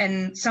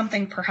 and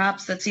something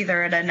perhaps that's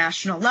either at a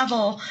national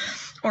level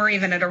or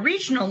even at a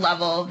regional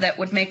level that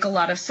would make a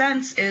lot of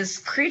sense, is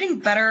creating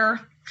better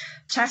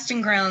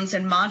testing grounds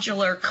and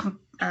modular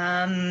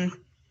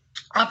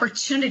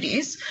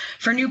opportunities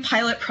for new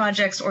pilot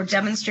projects or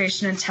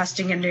demonstration and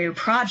testing in new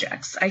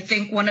projects. I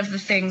think one of the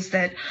things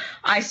that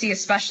I see,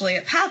 especially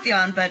at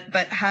Patheon,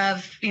 but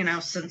have,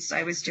 since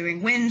I was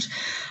doing wind,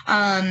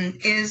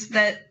 is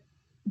that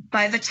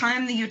by the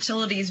time the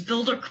utilities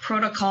build a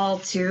protocol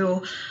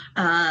to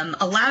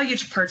allow you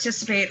to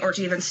participate or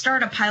to even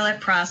start a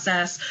pilot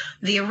process,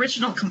 the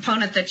original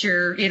component that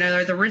you're,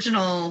 or the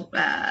original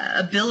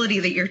ability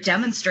that you're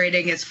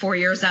demonstrating is 4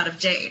 years out of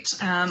date.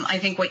 I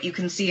think what you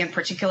can see in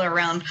particular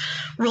around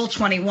Rule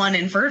 21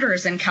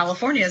 inverters in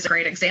California is a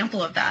great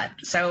example of that.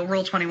 So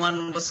Rule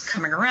 21 was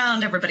coming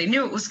around, everybody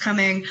knew it was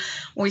coming.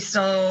 We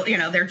still,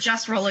 they're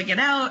just rolling it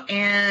out,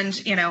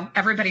 and,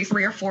 everybody's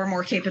 3 or 4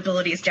 more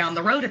capabilities down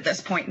the road at this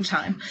point in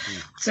time.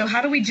 So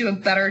how do we do a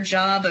better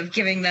job of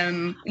giving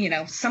them,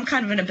 some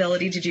kind of an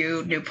ability to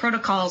do new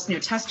protocols, new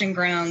testing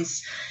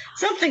grounds,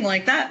 something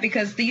like that,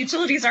 because the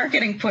utilities are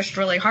getting pushed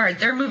really hard.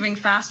 They're moving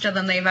faster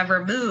than they've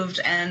ever moved.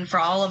 And for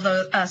all of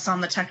us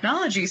on the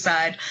technology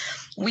side,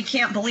 we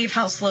can't believe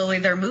how slowly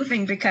they're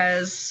moving,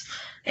 because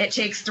it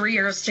takes 3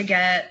 years to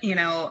get,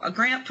 a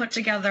grant put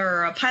together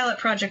or a pilot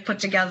project put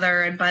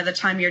together. And by the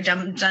time you're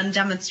done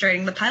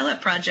demonstrating the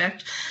pilot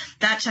project,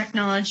 that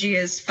technology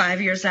is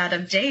 5 years out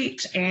of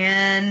date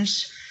and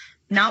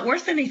not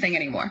worth anything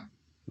anymore.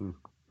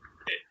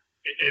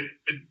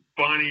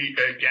 Bonnie,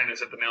 again,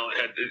 is at the nail on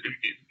the head.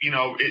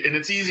 And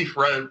it's easy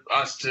for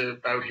us to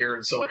out here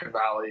in Silicon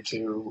Valley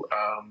to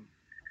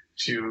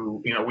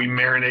we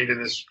marinate in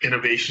this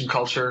innovation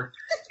culture,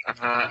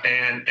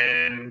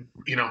 and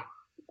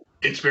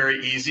it's very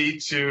easy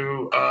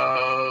to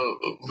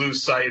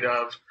lose sight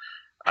of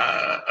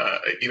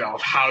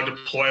how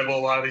deployable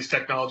a lot of these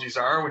technologies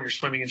are when you're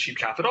swimming in cheap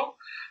capital.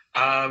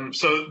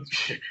 So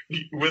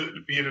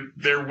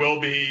there will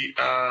be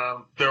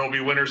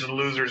winners and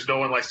losers. No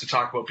one likes to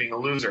talk about being a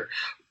loser.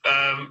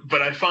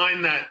 But I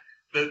find that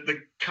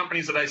the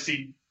companies that I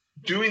see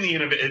doing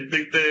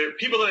the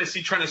people that I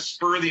see trying to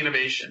spur the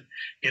innovation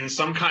in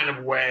some kind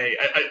of way,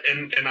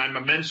 and I'm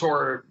a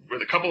mentor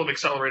with a couple of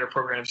accelerator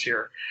programs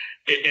here.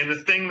 And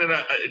the thing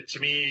that to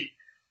me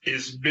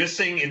is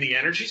missing in the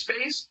energy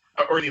space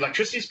or the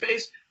electricity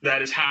space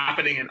that is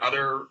happening in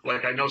other,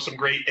 like I know some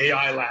great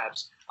AI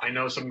labs. I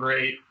know some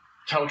great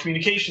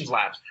telecommunications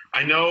labs.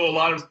 I know a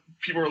lot of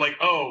people are like,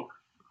 oh,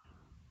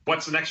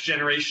 what's the next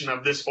generation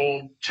of this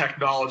old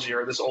technology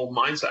or this old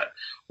mindset?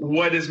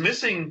 What is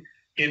missing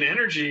in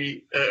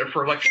energy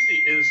for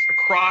electricity is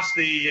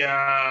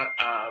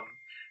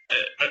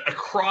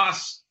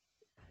across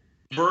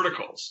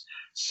verticals.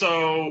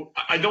 So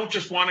I don't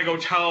just want to go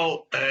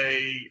tell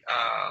a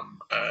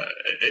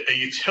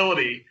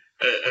utility,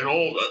 an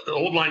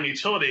old line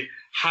utility,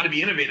 how to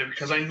be innovative,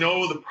 because I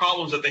know the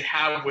problems that they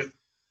have with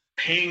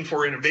paying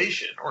for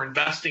innovation or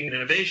investing in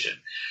innovation.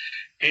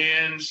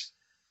 And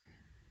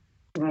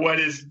what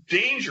is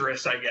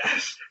dangerous, I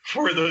guess,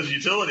 for those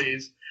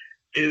utilities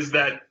is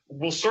that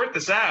we'll sort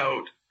this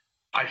out.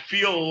 I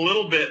feel a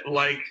little bit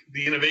like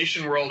the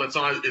innovation world is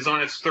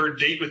on its third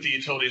date with the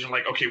utilities. I'm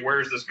like, okay,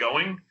 where is this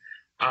going?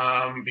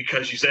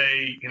 Because you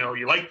say,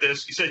 you like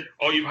this. You say,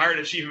 oh, you've hired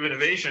a chief of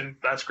innovation.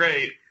 That's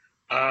great.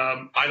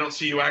 I don't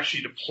see you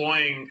actually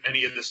deploying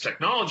any of this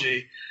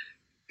technology.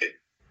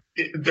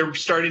 They're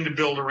starting to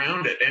build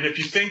around it. And if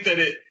you think that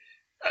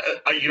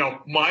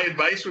my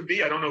advice would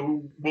be, I don't know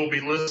who will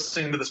be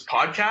listening to this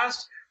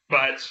podcast,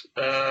 but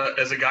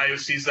as a guy who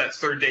sees that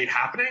third date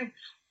happening,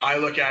 I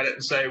look at it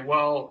and say,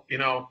 well,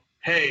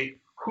 hey,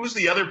 who's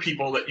the other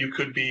people that you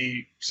could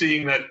be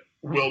seeing that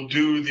will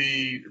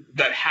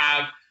that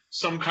have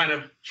some kind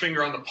of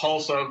finger on the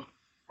pulse of,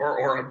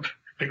 or a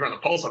finger on the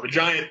pulse of a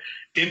giant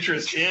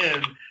interest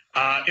in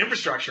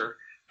infrastructure,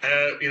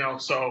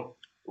 so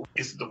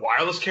is it the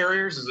wireless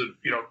carriers? Is it,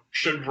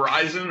 should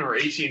Verizon or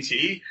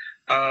AT&T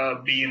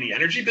be in the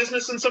energy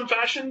business in some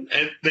fashion?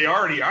 And they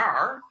already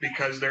are,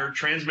 because they're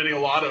transmitting a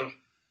lot of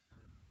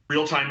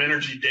real-time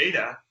energy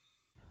data,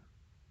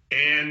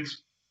 and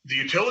the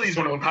utilities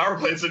don't own power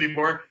plants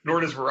anymore,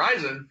 nor does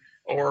Verizon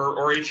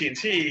or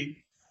AT&T.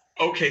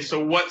 Okay,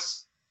 so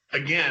what's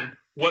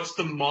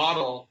the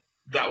model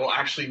that will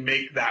actually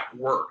make that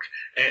work?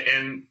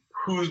 And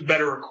who's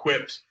better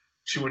equipped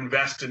to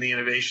invest in the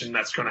innovation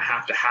that's going to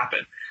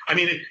happen? I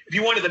mean, if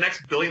you wanted the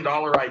next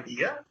billion-dollar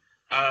idea,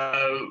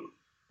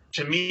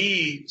 to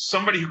me,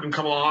 somebody who can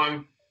come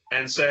along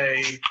and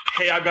say,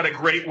 "Hey, I've got a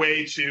great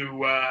way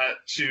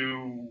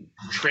to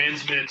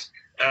transmit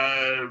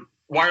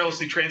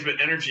wirelessly transmit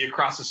energy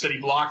across a city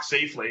block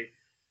safely."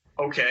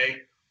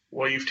 Okay,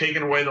 well, you've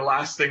taken away the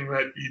last thing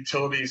that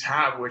utilities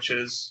have, which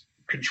is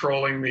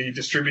controlling the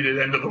distributed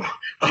end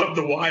of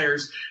the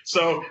wires.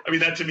 So, I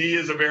mean, that to me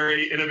is a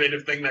very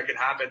innovative thing that could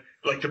happen.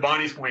 Like to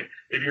Bonnie's point,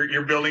 if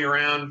you're building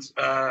around,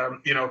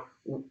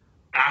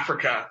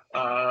 Africa,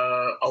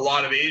 a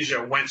lot of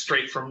Asia went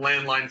straight from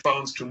landline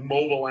phones to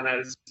mobile, and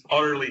has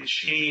utterly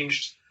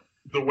changed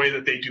the way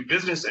that they do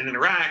business and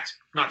interact,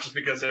 not just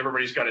because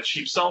everybody's got a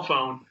cheap cell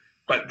phone,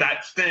 but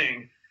that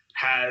thing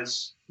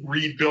has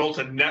rebuilt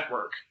a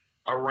network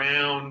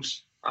around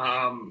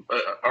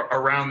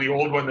the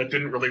old one that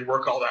didn't really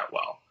work all that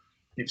well.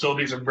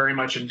 Utilities are very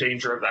much in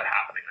danger of that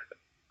happening, I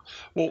think.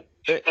 Well,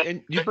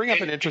 and you bring up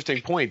an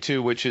interesting point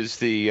too, which is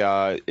the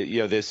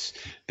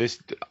this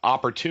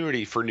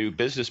opportunity for new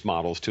business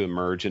models to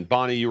emerge. And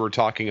Bonnie, you were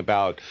talking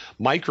about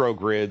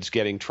microgrids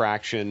getting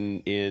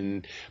traction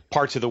in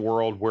parts of the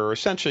world where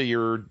essentially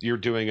you're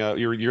doing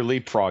you're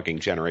leapfrogging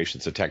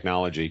generations of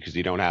technology because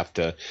you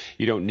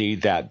don't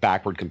need that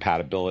backward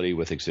compatibility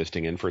with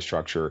existing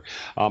infrastructure.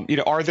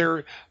 Are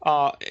there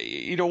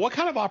what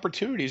kind of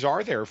opportunities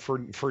are there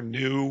for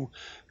new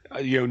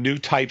new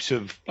types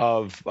of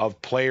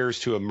players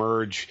to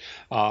emerge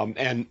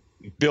and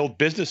build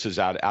businesses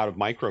out of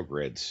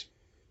microgrids?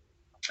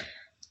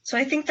 So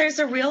I think there's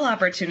a real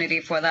opportunity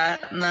for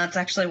that, and that's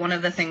actually one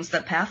of the things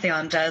that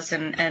Patheon does,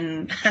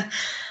 and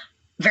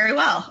very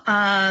well.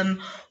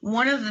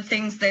 One of the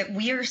things that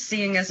we are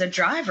seeing as a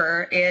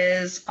driver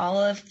is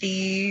all of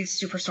the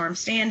Superstorm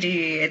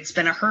Sandy. It's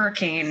been a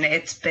hurricane.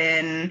 It's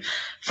been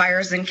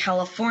fires in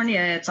California.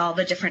 It's all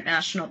the different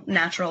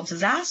natural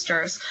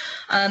disasters.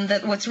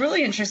 That what's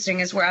really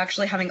interesting is we're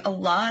actually having a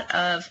lot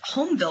of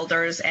home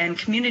builders and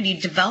community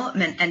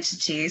development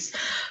entities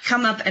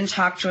come up and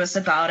talk to us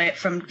about it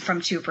from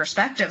two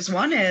perspectives.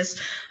 One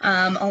is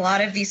a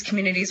lot of these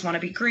communities want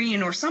to be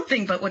green or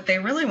something, but what they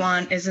really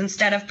want is,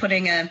 instead of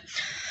putting a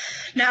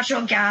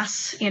natural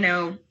gas,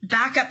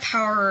 backup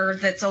power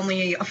that's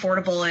only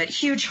affordable at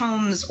huge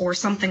homes or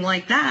something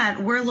like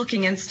that, we're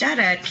looking instead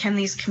at, can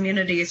these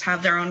communities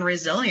have their own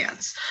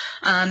resilience?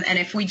 And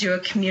if we do a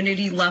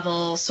community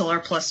level solar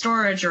plus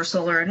storage, or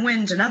solar and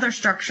wind and other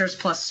structures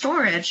plus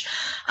storage,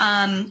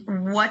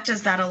 what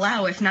does that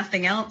allow? If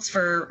nothing else,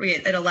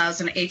 it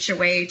allows an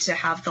HOA to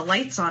have the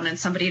lights on and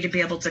somebody to be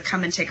able to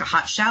come and take a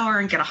hot shower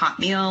and get a hot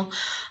meal,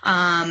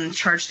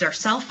 charge their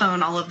cell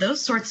phone, all of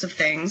those sorts of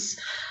things.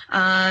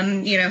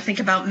 Think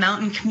about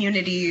mountain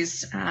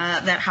communities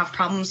that have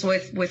problems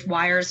with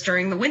wires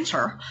during the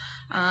winter,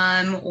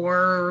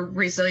 or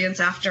resilience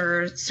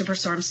after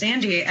Superstorm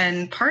Sandy.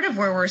 And part of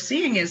where we're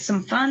seeing is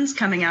some funds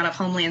coming out of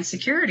Homeland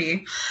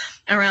Security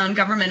around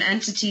government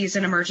entities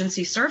and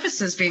emergency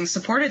services being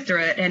supported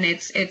through it. And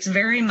it's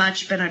very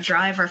much been a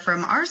driver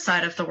from our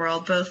side of the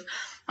world, both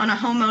on a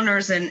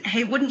homeowners and,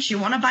 hey, wouldn't you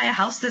want to buy a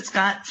house that's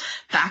got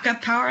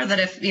backup power that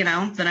if,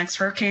 the next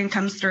hurricane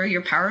comes through,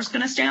 your power is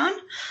going to stay on?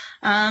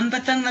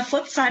 But then the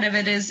flip side of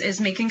it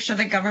is making sure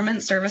that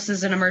government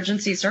services and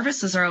emergency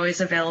services are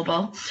always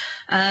available.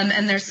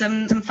 And there's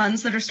some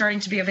funds that are starting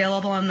to be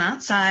available on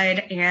that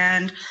side.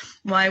 And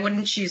why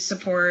wouldn't you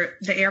support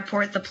the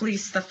airport, the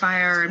police, the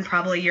fire, and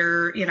probably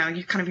your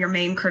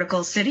main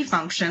critical city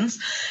functions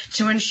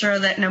to ensure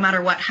that no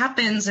matter what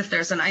happens, if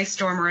there's an ice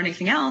storm or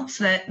anything else,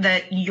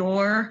 that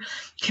your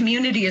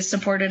community is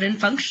supported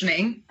and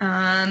functioning.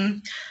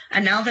 And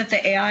now that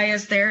the AI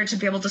is there to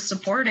be able to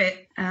support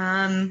it,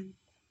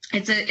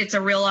 it's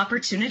a real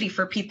opportunity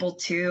for people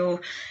to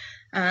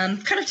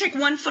kind of take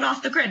one foot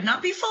off the grid,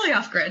 not be fully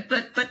off grid,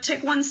 but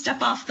take one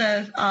step off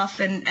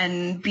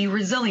and be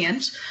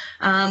resilient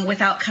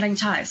without cutting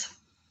ties.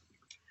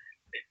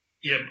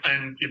 Yeah,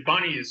 and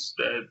Bonnie is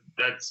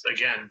that's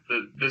again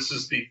this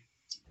is the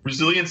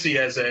resiliency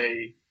as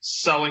a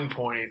selling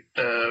point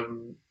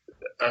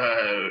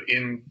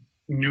in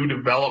new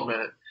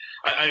development.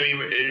 I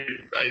mean,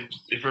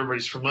 if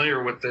everybody's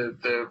familiar with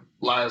the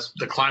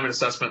climate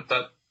assessment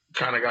that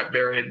kind of got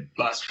buried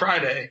last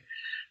Friday,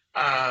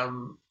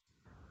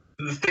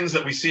 the things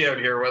that we see out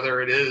here,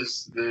 whether it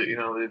is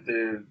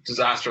the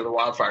disaster of the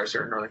wildfires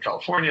here in Northern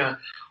California,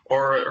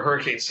 or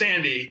Hurricane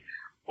Sandy,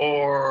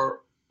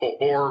 or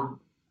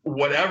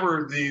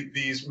whatever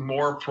these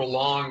more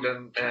prolonged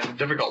and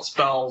difficult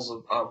spells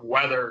of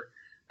weather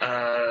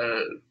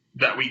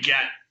that we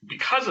get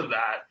because of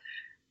that,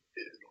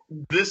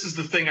 this is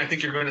the thing I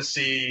think you're going to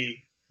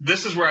see.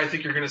 This is where I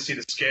think you're going to see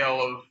the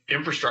scale of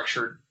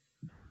infrastructure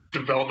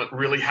development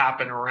really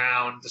happen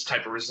around this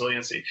type of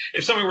resiliency.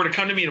 If somebody were to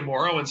come to me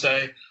tomorrow and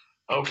say,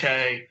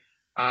 okay,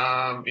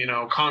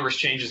 Congress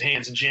changes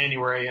hands in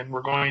January, and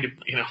we're going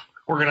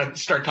to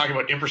start talking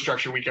about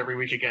infrastructure week every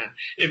week again.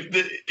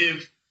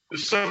 If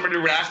somebody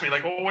would ask me,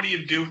 like, well, what do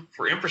you do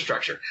for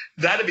infrastructure?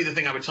 That'd be the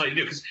thing I would tell you to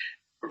do, because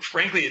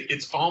frankly,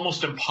 it's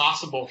almost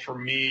impossible for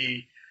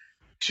me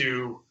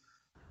to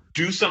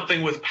do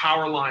something with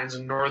power lines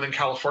in Northern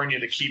California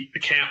to keep the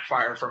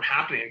campfire from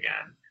happening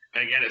again.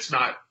 And again, it's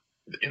not,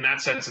 in that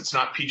sense, it's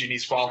not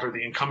PG&E's fault or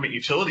the incumbent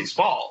utility's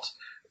fault.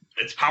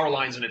 It's power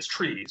lines and it's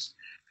trees.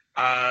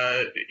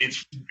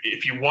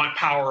 If you want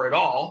power at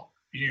all,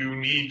 you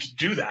need to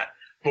do that.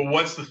 But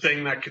what's the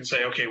thing that can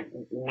say, okay,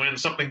 when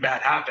something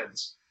bad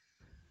happens,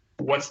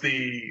 what's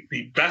the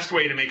best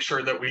way to make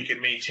sure that we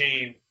can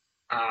maintain,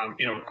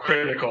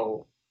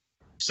 critical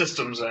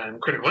systems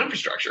and critical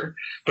infrastructure,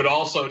 but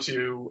also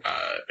to,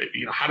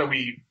 how do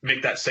we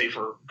make that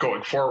safer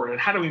going forward? And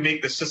how do we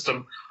make the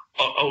system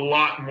a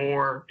lot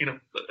more,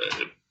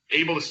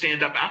 able to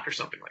stand up after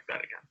something like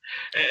that again?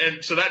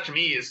 And so that to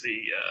me is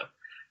the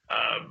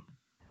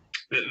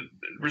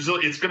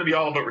it's going to be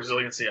all about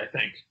resiliency, I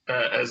think,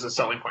 as a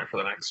selling point for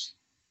the next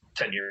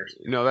 10 years.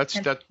 No, that's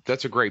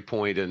a great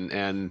point.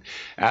 And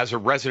as a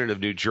resident of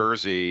New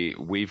Jersey,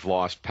 we've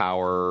lost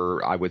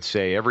power, I would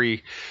say,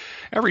 every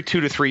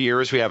 2 to 3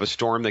 years we have a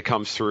storm that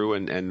comes through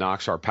and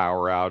knocks our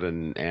power out,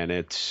 and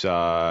it's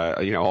all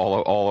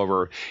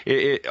over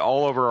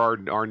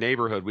our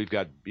neighborhood. We've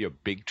got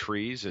big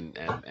trees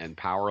and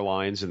power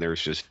lines, and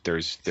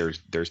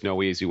there's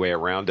no easy way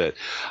around it.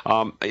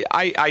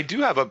 I do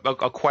have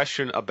a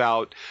question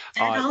about.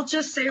 And I'll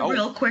just say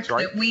real quick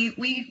that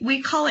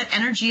we call it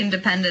energy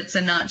independence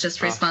and not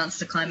just response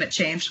to climate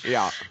change.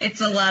 Yeah,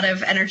 it's a lot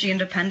of energy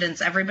independence.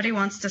 Everybody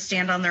wants to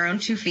stand on their own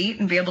 2 feet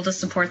and be able to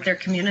support their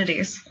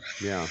communities.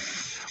 Yeah.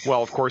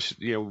 Well, of course,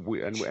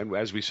 and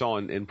as we saw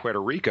in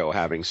Puerto Rico,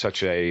 having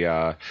such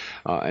an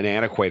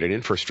antiquated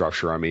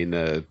infrastructure, I mean,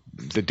 the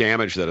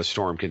damage that a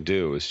storm can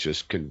do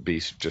can be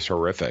just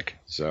horrific.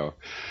 So,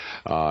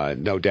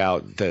 no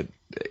doubt that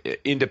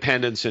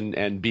independence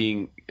and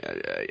being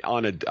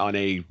on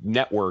a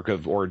network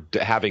or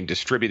having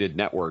distributed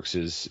networks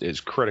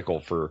is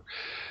critical for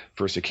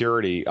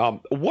security.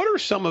 What are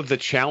some of the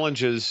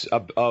challenges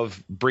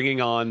of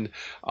bringing on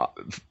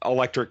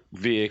electric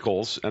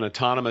vehicles and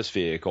autonomous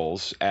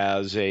vehicles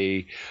as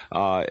a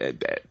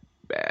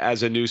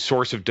new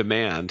source of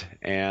demand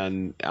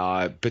and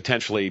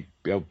potentially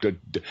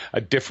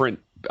a different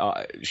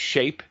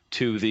shape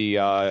to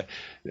the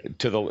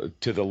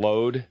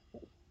load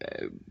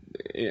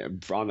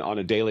on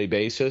a daily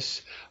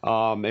basis?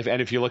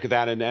 If you look at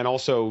that, and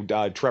also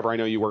Trevor, I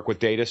know you work with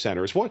data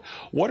centers. What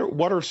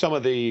are some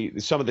of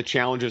the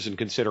challenges and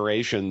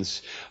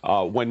considerations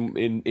when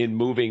in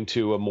moving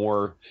to a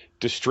more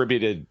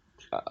distributed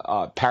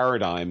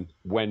paradigm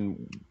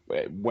when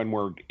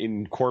we're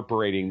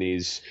incorporating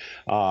these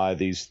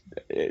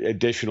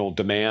additional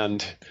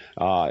demand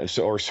or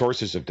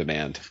sources of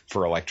demand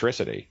for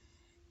electricity?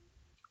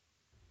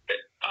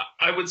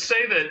 I would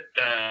say that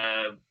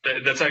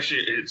that's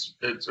actually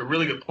it's a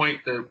really good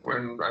point. That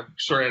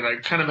I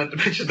kind of meant to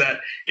mention that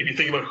if you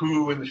think about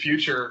who in the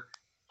future,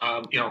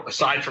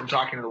 aside from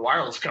talking to the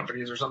wireless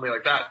companies or something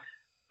like that,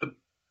 the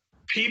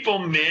people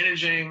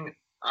managing,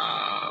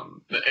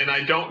 and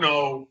I don't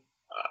know,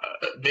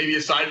 maybe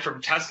aside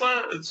from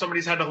Tesla,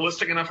 somebody's had a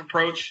holistic enough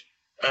approach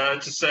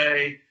to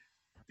say,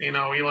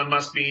 Elon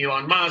Musk being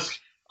Elon Musk,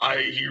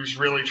 he was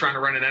really trying to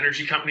run an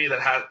energy company that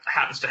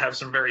happens to have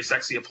some very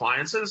sexy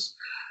appliances.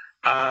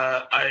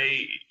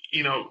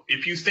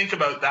 If you think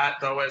about that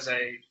though as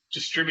a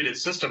distributed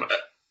system,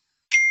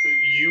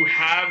 you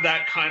have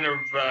that kind of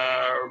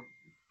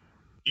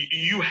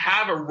you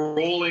have a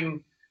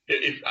rolling.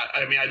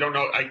 I don't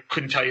know. I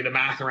couldn't tell you the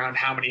math around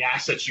how many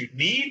assets you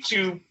need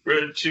to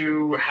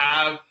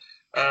have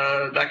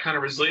that kind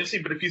of resiliency.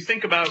 But if you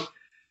think about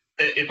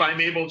if I'm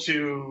able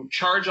to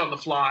charge on the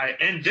fly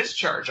and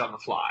discharge on the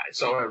fly,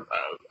 so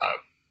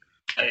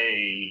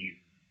a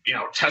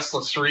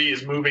Tesla 3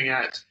 is moving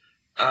at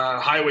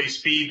highway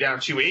speed down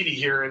 280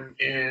 here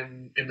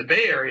in the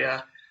Bay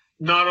Area.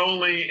 Not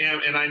only,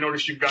 and I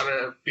noticed you've got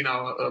a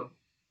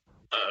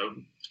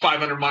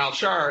 500-mile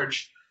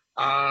charge.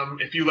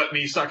 If you let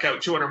me suck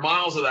out 200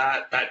 miles of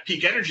that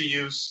peak energy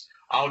use,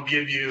 I'll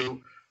give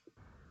you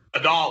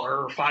 $1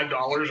 or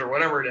 $5 or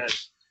whatever it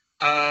is.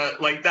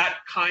 Like that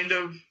kind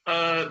of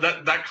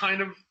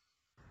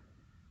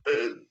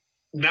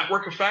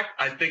network effect,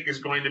 I think, is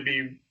going to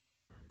be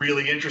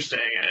really interesting.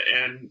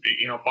 And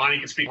Bonnie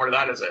can speak more to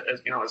that as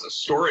a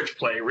storage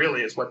play.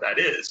 Really, is what that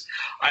is.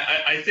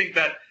 I think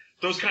that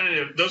those kind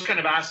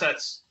of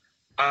assets.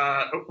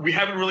 We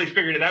haven't really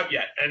figured it out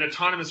yet. And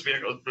autonomous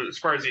vehicles, as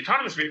far as the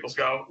autonomous vehicles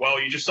go,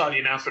 well, you just saw the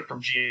announcement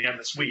from GM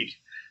this week.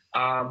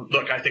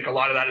 Look, I think a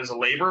lot of that is a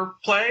labor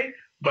play,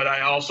 but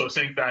I also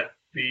think that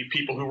the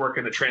people who work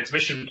in the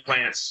transmission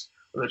plants,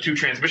 the 2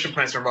 transmission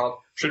plants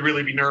involved, should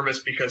really be nervous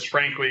because,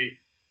 frankly,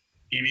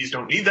 EVs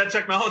don't need that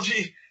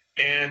technology,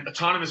 and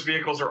autonomous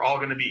vehicles are all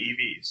going to be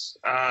EVs.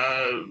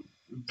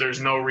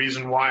 there's no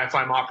reason why, if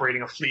I'm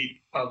operating a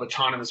fleet of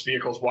autonomous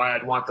vehicles, why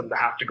I'd want them to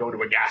have to go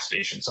to a gas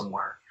station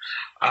somewhere.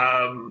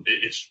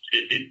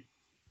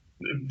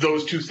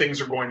 Those two things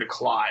are going to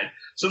collide.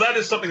 So that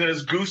is something that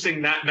is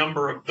goosing that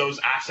number of those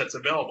assets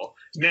available.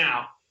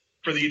 Now,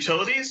 for the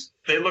utilities,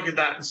 they look at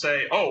that and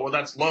say, oh, well,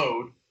 that's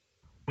load.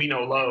 We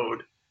know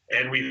load.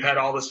 And we've had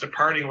all this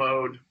departing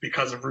load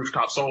because of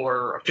rooftop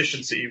solar,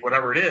 efficiency,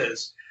 whatever it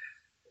is.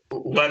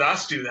 Let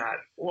us do that.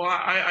 Well,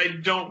 I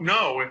don't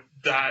know if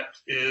that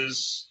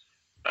is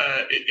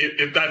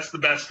if that's the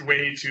best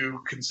way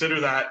to consider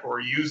that or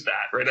use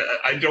that, right?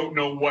 I don't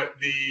know what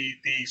the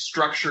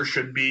structure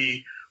should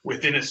be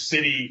within a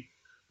city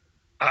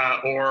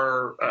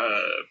or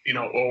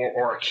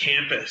a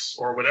campus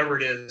or whatever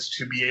it is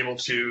to be able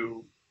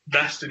to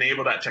best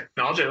enable that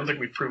technology. I don't think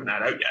we've proven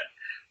that out yet.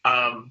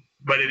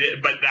 But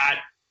that,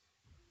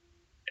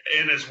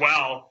 and as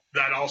well,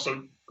 that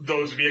also,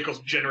 those vehicles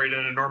generate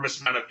an enormous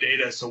amount of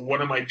data. So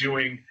what am I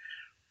doing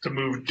to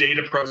move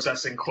data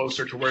processing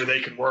closer to where they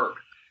can work?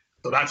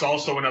 So that's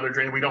also another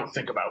drain we don't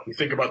think about. We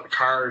think about the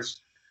cars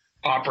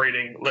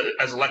operating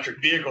as electric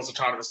vehicles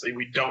autonomously.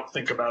 We don't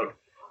think about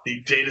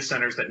the data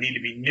centers that need to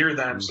be near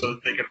them so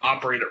that they can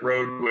operate at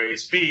roadway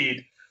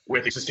speed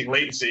with existing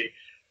latency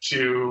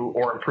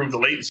or improve the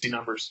latency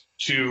numbers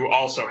to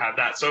also have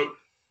that. So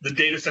the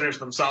data centers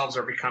themselves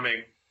are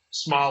becoming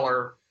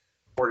smaller,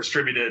 more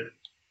distributed,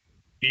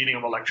 needing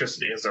of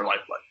electricity as their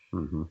lifeblood.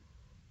 Mm-hmm.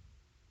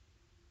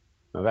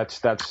 No,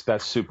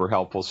 that's super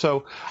helpful.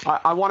 So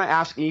I want to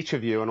ask each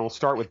of you, and we'll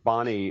start with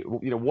Bonnie.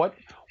 What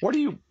are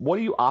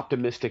you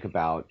optimistic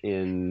about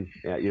in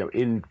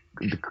in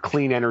the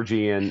clean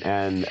energy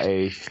and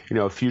a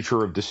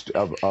future of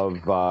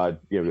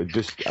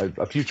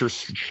a future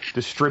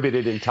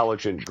distributed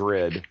intelligent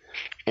grid,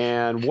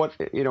 and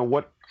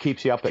what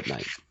keeps you up at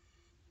night?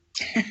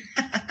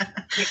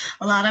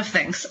 A lot of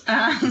things.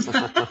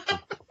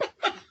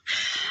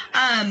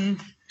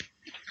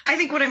 I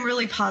think what I'm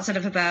really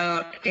positive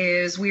about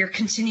is we are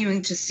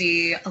continuing to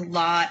see a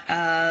lot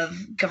of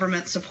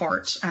government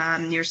support.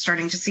 You're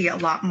starting to see a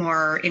lot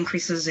more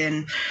increases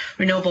in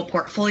renewable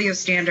portfolio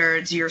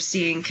standards. You're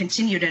seeing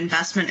continued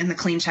investment in the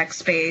clean tech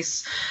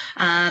space.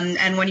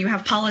 And when you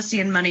have policy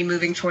and money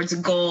moving towards a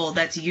goal,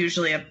 that's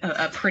usually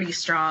a pretty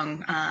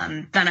strong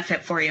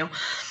benefit for you.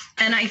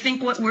 And I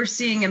think what we're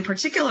seeing in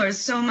particular is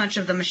so much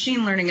of the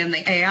machine learning and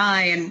the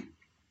AI. And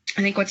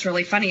I think what's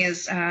really funny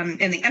is in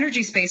the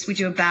energy space, we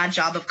do a bad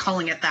job of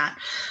calling it that.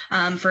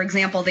 For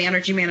example, the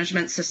energy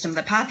management system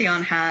that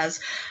Patheon has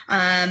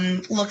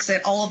looks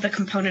at all of the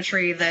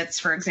componentry that's,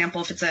 for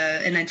example, if it's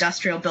an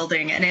industrial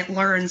building, and it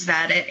learns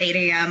that at 8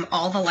 a.m.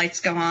 all the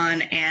lights go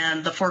on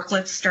and the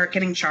forklifts start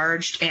getting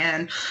charged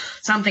and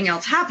something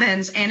else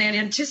happens, and it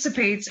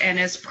anticipates and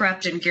is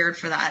prepped and geared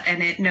for that.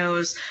 And it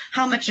knows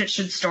how much it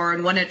should store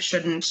and when it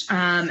shouldn't,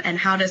 and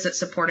how does it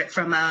support it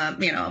from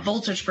a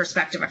voltage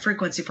perspective, a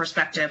frequency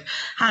perspective.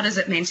 How does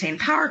it maintain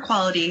power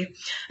quality?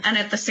 And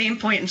at the same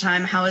point in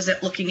time, how is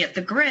it looking at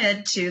the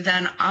grid to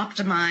then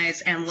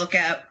optimize and look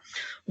at,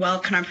 well,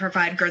 can I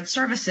provide grid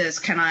services?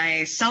 Can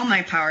I sell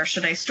my power?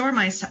 Should I store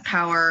my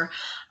power?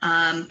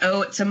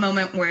 It's a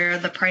moment where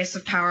the price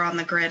of power on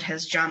the grid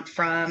has jumped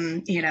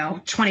from,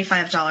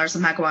 $25 a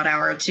megawatt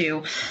hour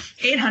to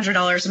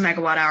 $800 a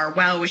megawatt hour.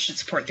 Wow, we should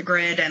support the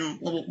grid, and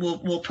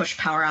we'll push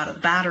power out of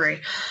the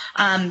battery.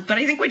 But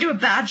I think we do a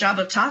bad job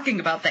of talking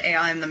about the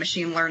AI and the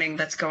machine learning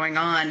that's going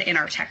on in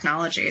our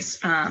technologies.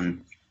 I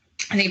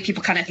think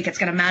people kind of think it's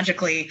going to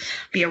magically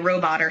be a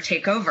robot or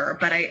take over,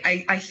 but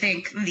I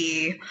think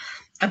the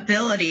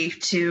ability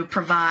to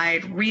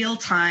provide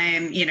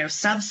real-time,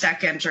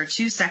 sub-second or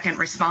 2-second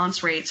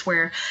response rates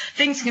where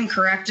things can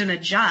correct and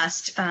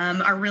adjust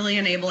are really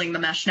enabling the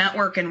mesh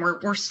network, and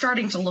we're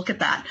starting to look at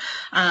that,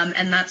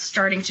 and that's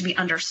starting to be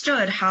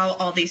understood how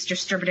all these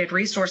distributed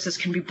resources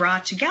can be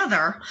brought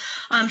together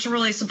to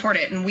really support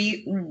it. And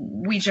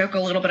we joke a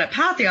little bit at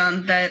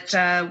Patheon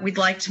that we'd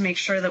like to make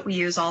sure that we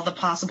use all the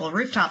possible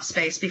rooftop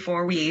space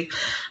before we,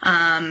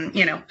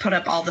 put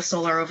up all the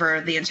solar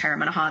over the entire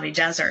Mojave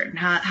Desert. And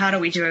how do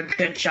we do a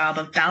good job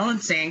of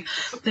balancing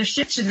the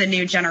shift to the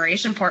new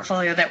generation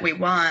portfolio that we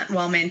want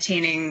while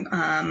maintaining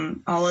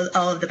all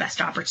of the best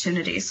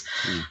opportunities?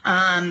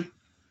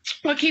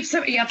 What keeps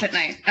me up at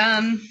night?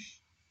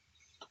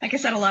 Like I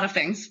said, a lot of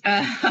things.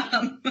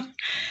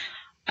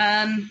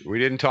 We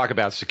didn't talk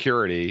about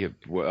security of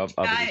the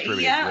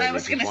distributed yeah, grid, I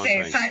was going to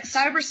say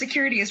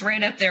cybersecurity is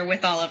right up there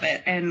with all of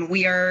it, and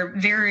we are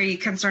very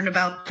concerned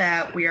about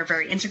that. We are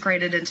very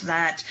integrated into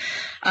that.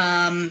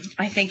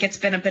 I think it's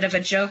been a bit of a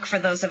joke for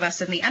those of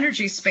us in the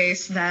energy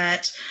space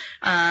that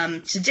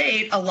to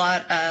date, a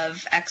lot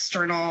of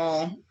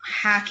external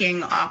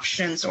hacking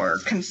options or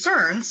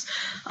concerns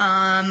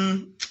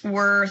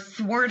were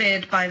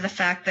thwarted by the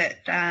fact that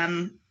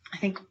I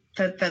think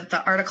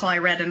the article I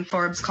read in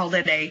Forbes called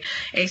it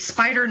a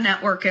spider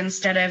network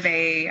instead of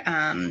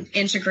a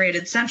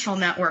integrated central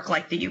network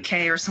like the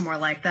UK or somewhere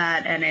like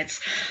that. And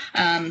it's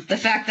the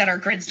fact that our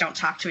grids don't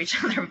talk to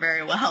each other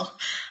very well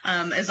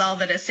is all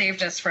that has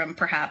saved us from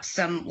perhaps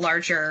some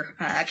larger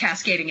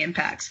cascading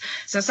impacts.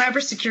 So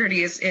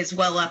cybersecurity is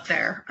well up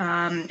there,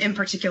 in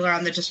particular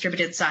on the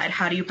distributed side.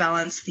 How do you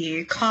balance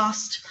the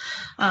cost?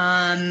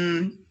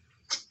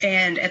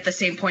 And at the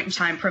same point in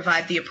time,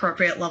 provide the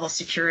appropriate level of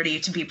security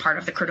to be part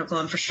of the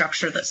critical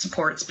infrastructure that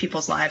supports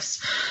people's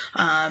lives.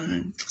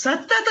 So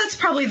that's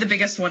probably the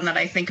biggest one that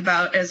I think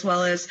about, as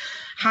well as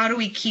how do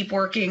we keep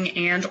working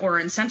and or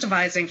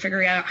incentivizing,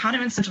 figuring out how to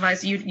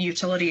incentivize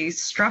utility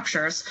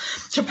structures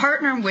to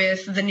partner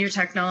with the new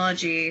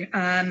technology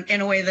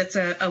in a way that's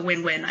a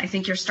win-win. I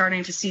think you're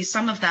starting to see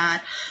some of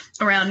that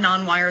around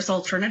non-wires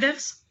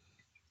alternatives,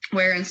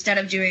 where instead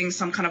of doing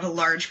some kind of a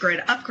large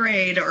grid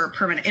upgrade or a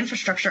permanent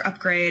infrastructure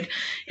upgrade,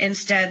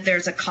 instead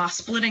there's a cost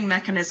splitting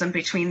mechanism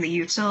between the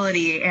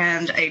utility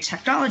and a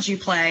technology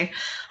play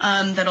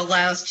that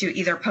allows to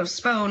either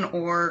postpone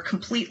or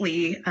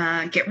completely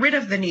get rid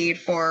of the need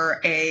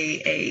for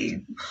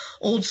a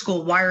old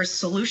school wires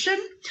solution.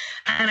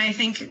 And I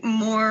think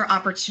more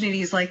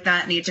opportunities like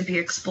that need to be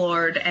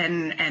explored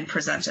and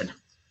presented.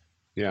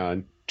 Yeah,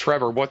 and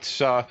Trevor,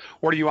 what are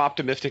you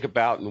optimistic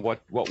about, and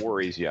what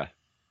worries you?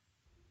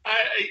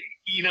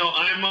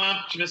 I'm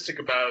optimistic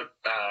about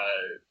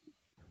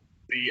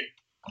the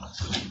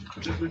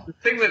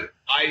thing that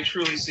I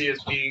truly see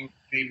as being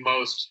the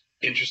most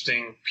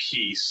interesting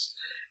piece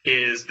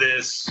is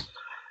this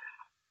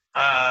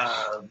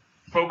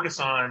focus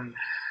on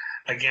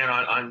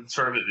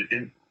sort of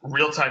in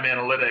real-time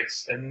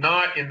analytics, and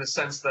not in the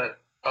sense that,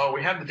 oh,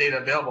 we have the data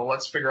available,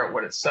 let's figure out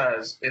what it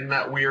says, in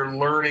that we are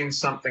learning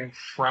something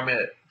from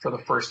it for the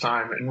first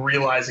time and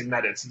realizing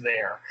that it's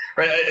there,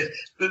 right?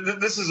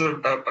 This is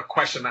a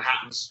question that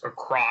happens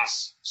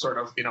across sort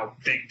of,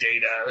 big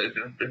data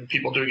and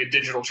people doing a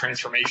digital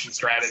transformation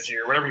strategy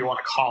or whatever you want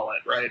to call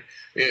it, right?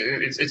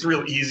 It's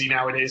real easy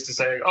nowadays to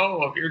say,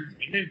 oh, if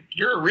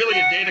you're really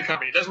a data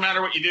company, it doesn't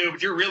matter what you do,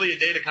 but you're really a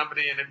data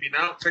company, and if you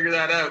don't figure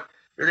that out,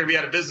 you're going to be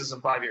out of business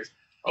in 5 years.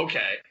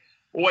 Okay,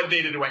 well, what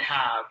data do I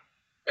have?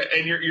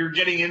 And you're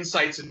getting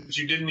insights that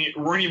you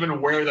weren't even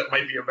aware that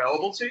might be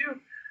available to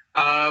you.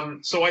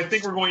 So I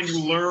think we're going to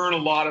learn a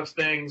lot of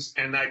things,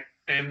 and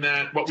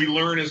that what we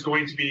learn is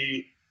going to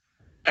be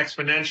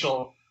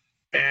exponential.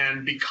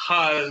 And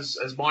because,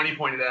 as Bonnie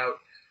pointed out,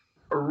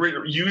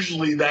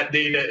 usually that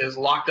data is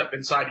locked up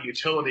inside a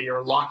utility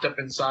or locked up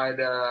inside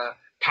a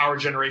power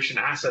generation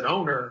asset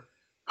owner.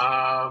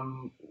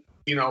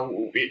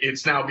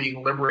 It's now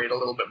being liberated a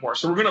little bit more.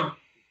 So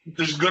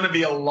there's going to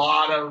be a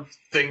lot of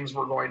things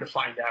we're going to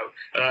find out.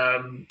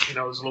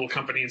 There's a little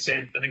company in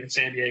San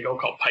Diego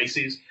called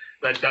Pisces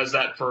that does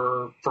that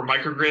for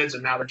microgrids,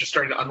 and now they're just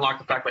starting to unlock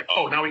the fact, like,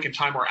 oh, now we can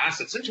tie more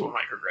assets into a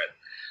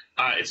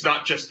microgrid. It's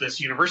not just this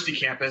university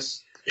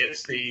campus;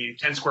 it's the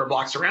 10 square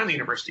blocks around the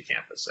university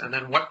campus, and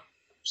then what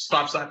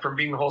stops that from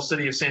being the whole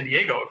city of San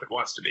Diego if it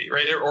wants to be,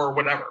 right, or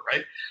whatever,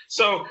 right?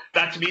 So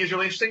that to me is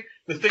really interesting.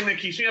 The thing that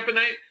keeps me up at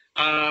night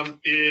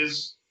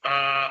is.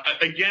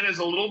 Again, is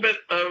a little bit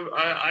of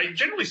I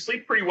generally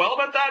sleep pretty well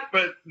about that,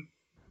 but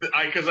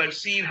because I've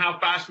seen how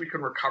fast we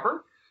can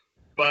recover.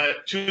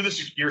 But to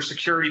your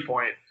security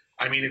point,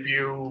 I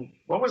mean,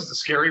 what was the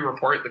scary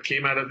report that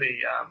came out of the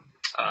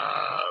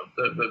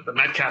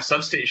Metcalf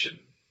substation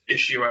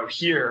issue out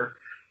here,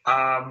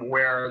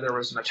 where there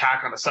was an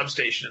attack on a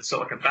substation in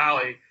Silicon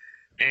Valley,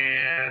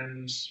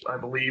 and I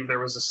believe there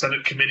was a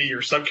Senate committee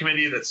or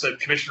subcommittee that said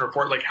commission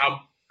report, like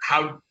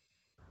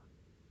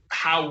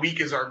how weak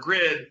is our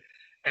grid?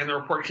 And the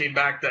report came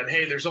back that,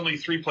 hey, there's only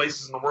 3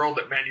 places in the world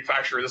that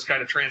manufacture this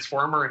kind of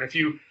transformer. And if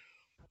you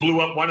blew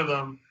up one of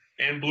them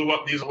and blew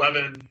up these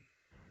 11,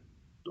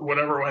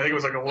 whatever, I think it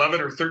was like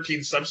 11 or 13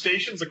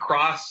 substations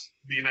across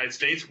the United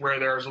States, where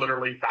there's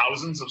literally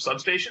thousands of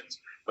substations.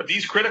 But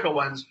these critical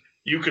ones,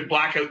 you could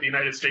black out the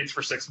United States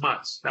for 6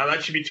 months. Now,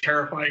 that should be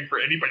terrifying for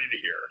anybody to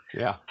hear.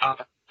 Yeah.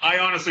 I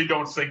honestly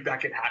don't think that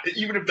could happen.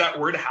 Even if that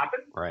were to happen,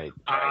 right.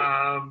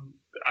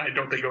 I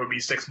don't think it would be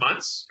 6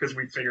 months because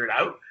we'd figure it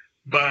out.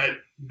 But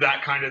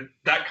that kind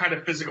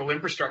of physical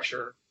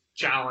infrastructure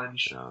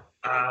challenge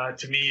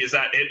to me is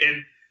that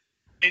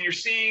and you're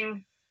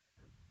seeing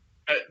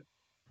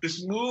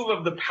this move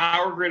of the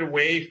power grid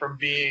away from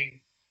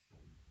being.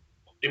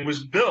 It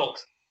was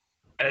built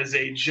as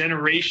a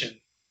generation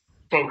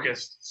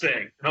focused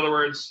thing. In other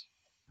words,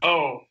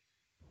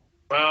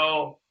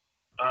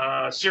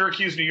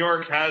 Syracuse, New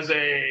York has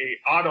a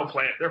auto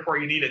plant, therefore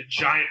you need a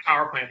giant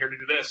power plant here to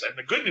do this. And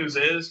the good news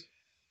is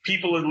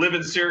people who live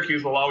in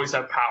Syracuse will always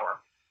have power.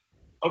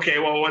 Okay,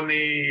 well, when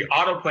the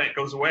auto plant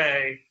goes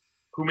away,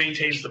 who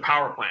maintains the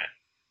power plant?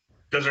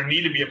 Does there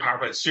need to be a power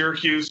plant?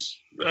 Syracuse,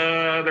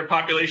 their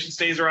population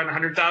stays around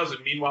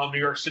 100,000. Meanwhile, New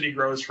York City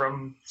grows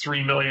from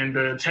 3 million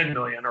to 10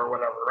 million or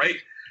whatever, right?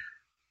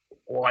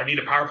 Well, I need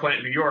a power plant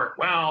in New York.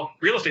 Well,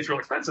 real estate's real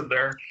expensive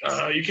there.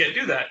 You can't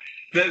do that.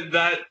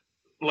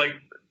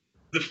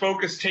 the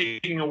focus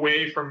taking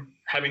away from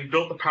having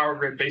built the power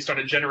grid based on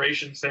a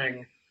generation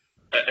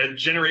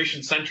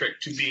centric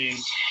to being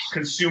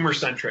consumer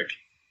centric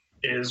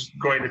is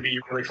going to be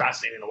really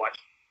fascinating to watch.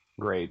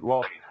 Great.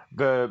 Well,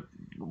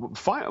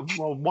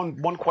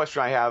 one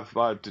question I have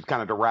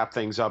to wrap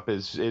things up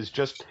is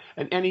just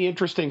any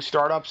interesting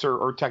startups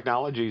or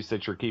technologies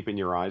that you're keeping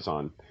your eyes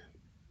on.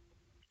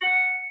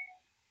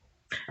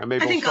 I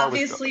think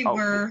obviously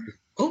we're.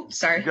 Oh,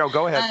 sorry. No,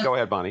 go ahead. Go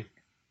ahead, Bonnie.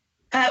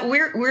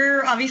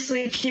 We're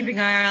obviously keeping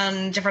an eye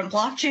on different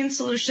blockchain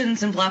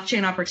solutions and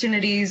blockchain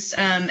opportunities,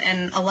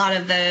 and a lot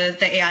of the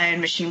AI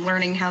and machine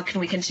learning. How can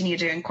we continue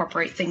to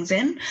incorporate things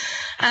in?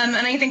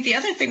 And I think the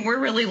other thing we're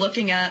really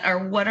looking at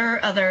are what are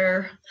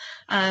other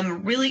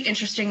really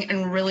interesting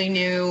and really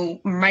new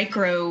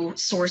micro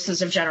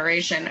sources of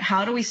generation.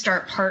 How do we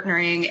start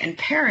partnering and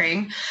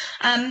pairing?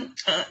 And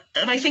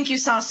I think you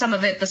saw some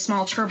of it, the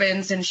small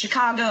turbines in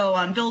Chicago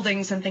on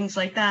buildings and things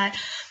like that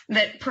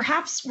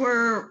perhaps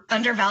were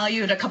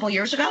undervalued a couple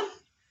years ago.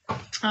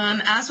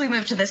 As we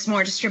move to this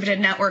more distributed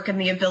network and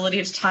the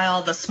ability to tie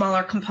all the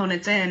smaller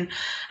components in,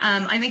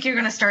 I think you're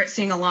going to start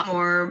seeing a lot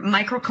more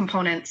micro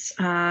components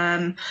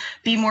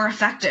be more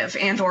effective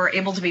and or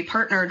able to be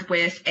partnered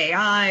with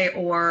AI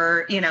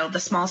or, the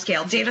small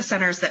scale data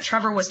centers that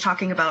Trevor was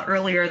talking about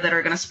earlier that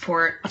are going to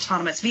support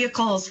autonomous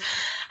vehicles.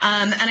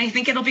 And I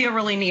think it'll be a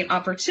really neat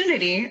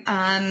opportunity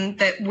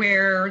that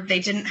where they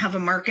didn't have a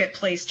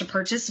marketplace to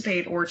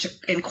participate or to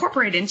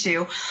incorporate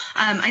into.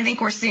 I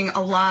think we're seeing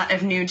a lot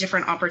of new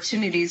different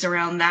opportunities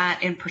around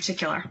that in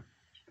particular.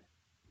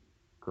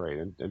 Great.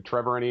 And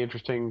Trevor, any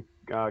interesting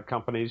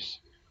companies?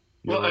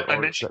 Well, I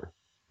mentioned.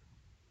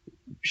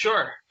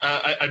 Sure.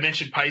 I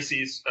mentioned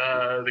Pisces,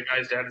 the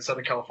guys down in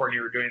Southern California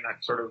who are doing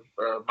that sort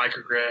of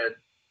microgrid,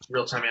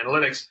 real-time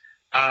analytics.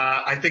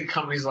 I think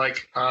companies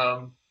like,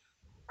 I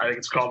think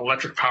it's called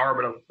Electric Power,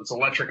 but it's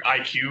Electric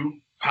IQ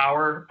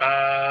Power.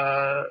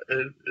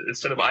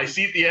 Instead of IC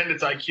at the end,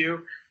 it's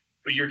IQ.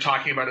 But you're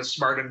talking about a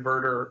smart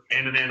inverter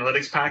and an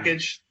analytics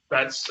package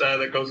that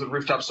goes with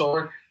rooftop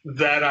solar.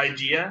 That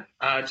idea,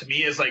 to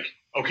me, is like,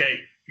 okay,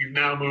 you've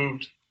now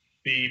moved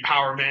the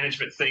power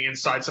management thing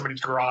inside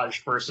somebody's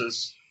garage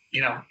versus,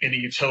 in a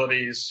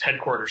utilities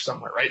headquarters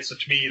somewhere, right? So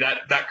to me,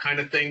 that kind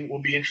of thing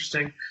will be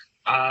interesting.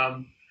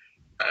 And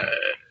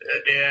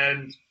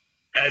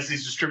as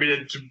these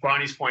distributed, to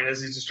Bonnie's point,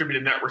 as these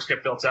distributed networks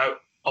get built out,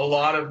 a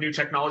lot of new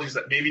technologies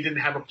that maybe didn't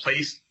have a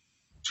place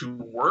to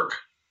work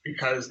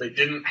because they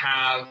didn't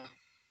have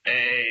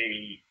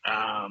a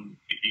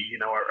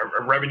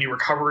revenue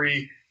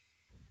recovery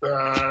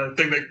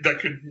thing that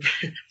could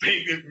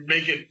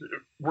make it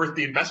worth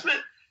the investment,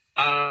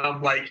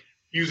 like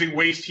using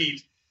waste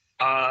heat.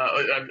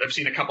 I've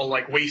seen a couple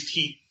like waste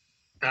heat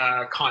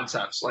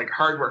concepts, like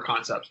hardware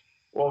concepts.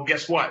 Well,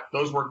 guess what?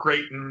 Those work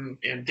great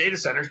in data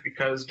centers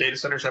because data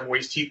centers have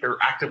waste heat they're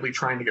actively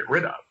trying to get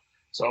rid of.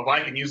 So if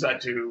I can use that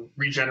to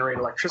regenerate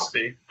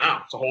electricity,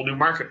 it's a whole new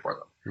market for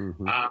them.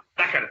 Mm-hmm. That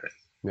kind of thing.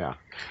 Yeah.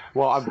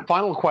 Well,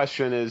 final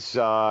question is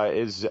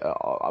always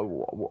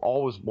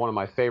one of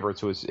my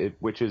favorites,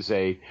 which is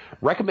a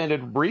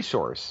recommended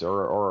resource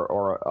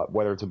or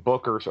whether it's a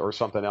book or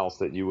something else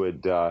that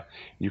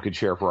you could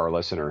share for our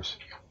listeners.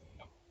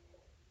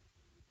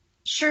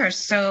 Sure.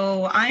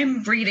 So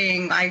I'm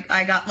reading,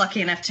 I got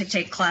lucky enough to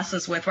take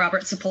classes with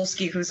Robert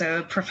Sapolsky, who's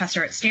a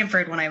professor at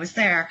Stanford when I was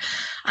there.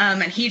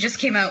 And he just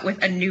came out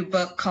with a new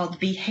book called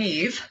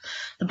Behave,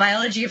 The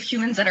Biology of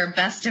Humans at Our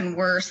Best and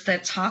Worst,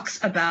 that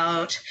talks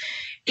about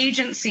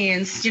agency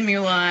and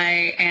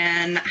stimuli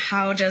and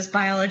how does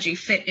biology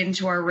fit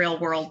into our real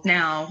world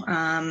now.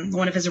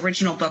 One of his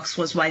original books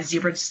was Why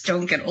Zebras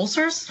Don't Get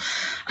Ulcers.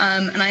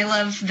 And I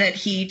love that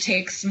he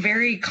takes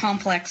very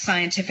complex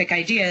scientific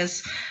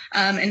ideas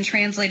and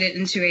translate it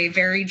into a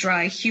very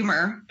dry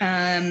humor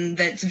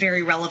that's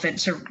very relevant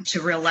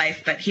to real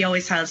life. But he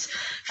always has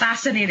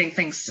fascinating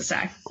things to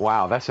say.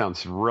 Wow, that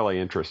sounds really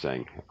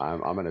interesting.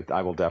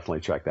 I will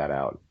definitely check that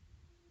out.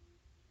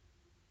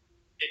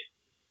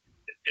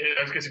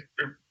 I was going to say,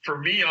 for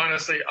me,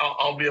 honestly,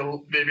 I'll be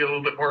maybe a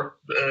little bit more,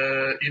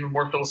 even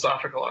more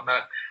philosophical on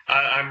that.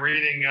 I'm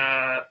reading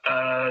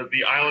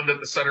The Island at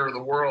the Center of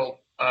the World,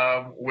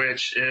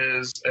 which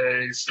is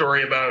a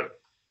story about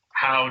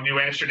how New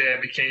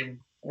Amsterdam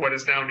became what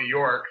is now New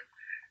York.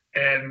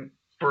 And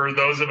for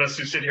those of us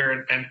who sit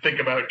here and think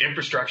about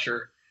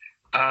infrastructure,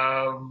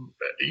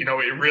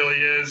 it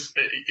really is.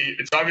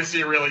 It's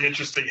obviously a really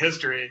interesting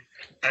history,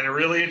 and a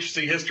really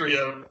interesting history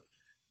of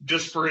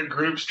disparate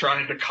groups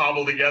trying to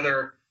cobble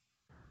together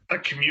a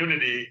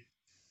community.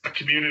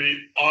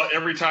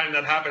 Every time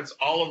that happens,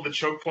 all of the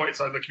choke points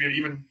on the community,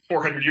 even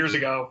 400 years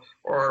ago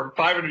or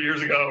 500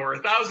 years ago or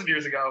 1,000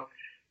 years ago,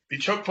 the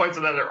choke points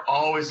of that are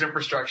always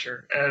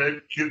infrastructure.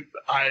 And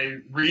I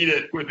read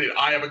it with the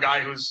eye of a guy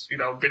who's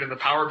been in the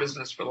power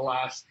business for the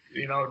last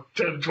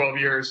 10, 12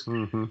 years.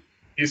 Mm-hmm.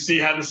 You see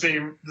how the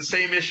same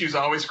issues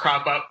always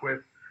crop up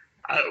with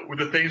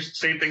the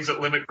same things that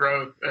limit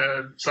growth.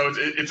 So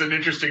it's an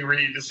interesting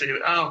read to see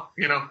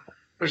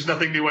that, There's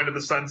nothing new under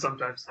the sun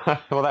sometimes.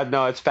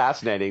 Well, it's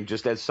fascinating.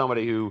 Just as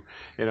somebody who,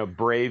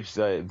 braves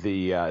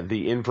the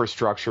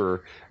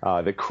infrastructure,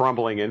 the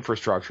crumbling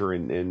infrastructure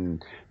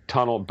in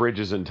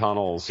bridges and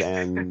tunnels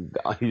and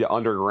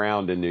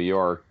underground in New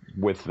York,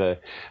 with a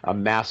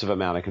massive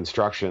amount of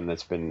construction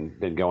that's been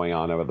going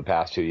on over the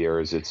past 2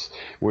 years, it's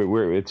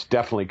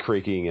definitely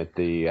creaking at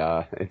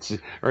it's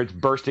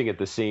bursting at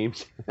the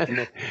seams,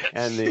 and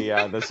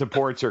the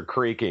supports are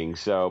creaking.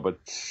 So, but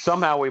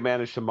somehow we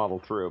managed to muddle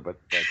through. But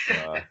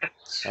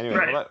anyway,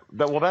 right.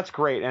 Well, that's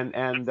great.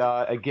 And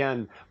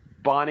again,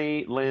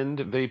 Bonnie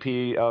Lind,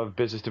 VP of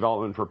Business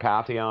Development for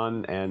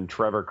Patheon, and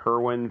Trevor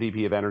Kerwin,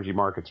 VP of Energy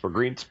Markets for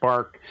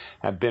GreenSpark,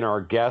 have been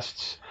our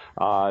guests.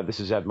 This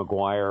is Ed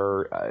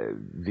McGuire,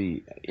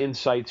 the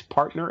Insights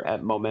partner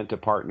at Momenta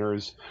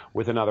Partners,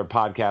 with another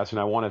podcast. And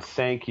I want to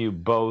thank you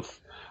both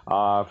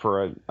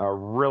for a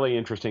really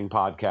interesting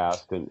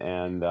podcast,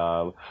 and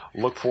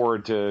look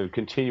forward to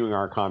continuing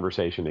our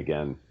conversation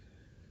again.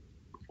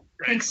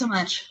 Thanks so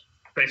much.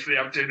 Thanks for the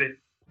opportunity.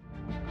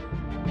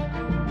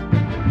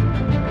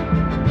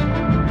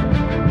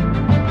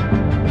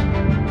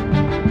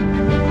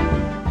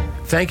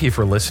 Thank you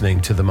for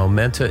listening to the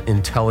Momenta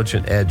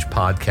Intelligent Edge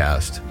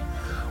podcast.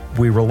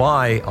 We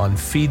rely on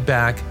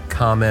feedback,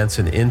 comments,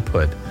 and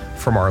input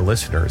from our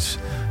listeners.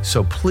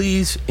 So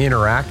please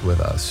interact with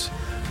us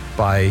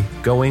by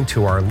going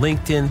to our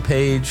LinkedIn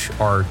page,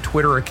 our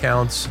Twitter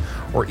accounts,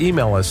 or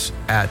email us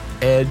at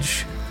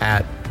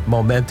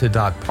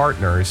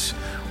edge@momenta.partners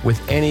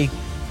with any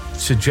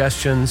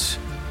suggestions,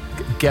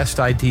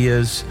 guest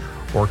ideas,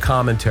 or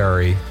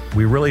commentary.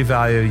 We really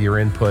value your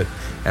input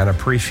and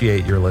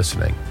appreciate your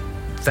listening.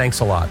 Thanks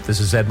a lot. This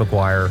is Ed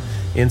McGuire,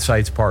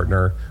 Insights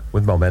Partner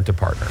with Momenta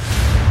Partners.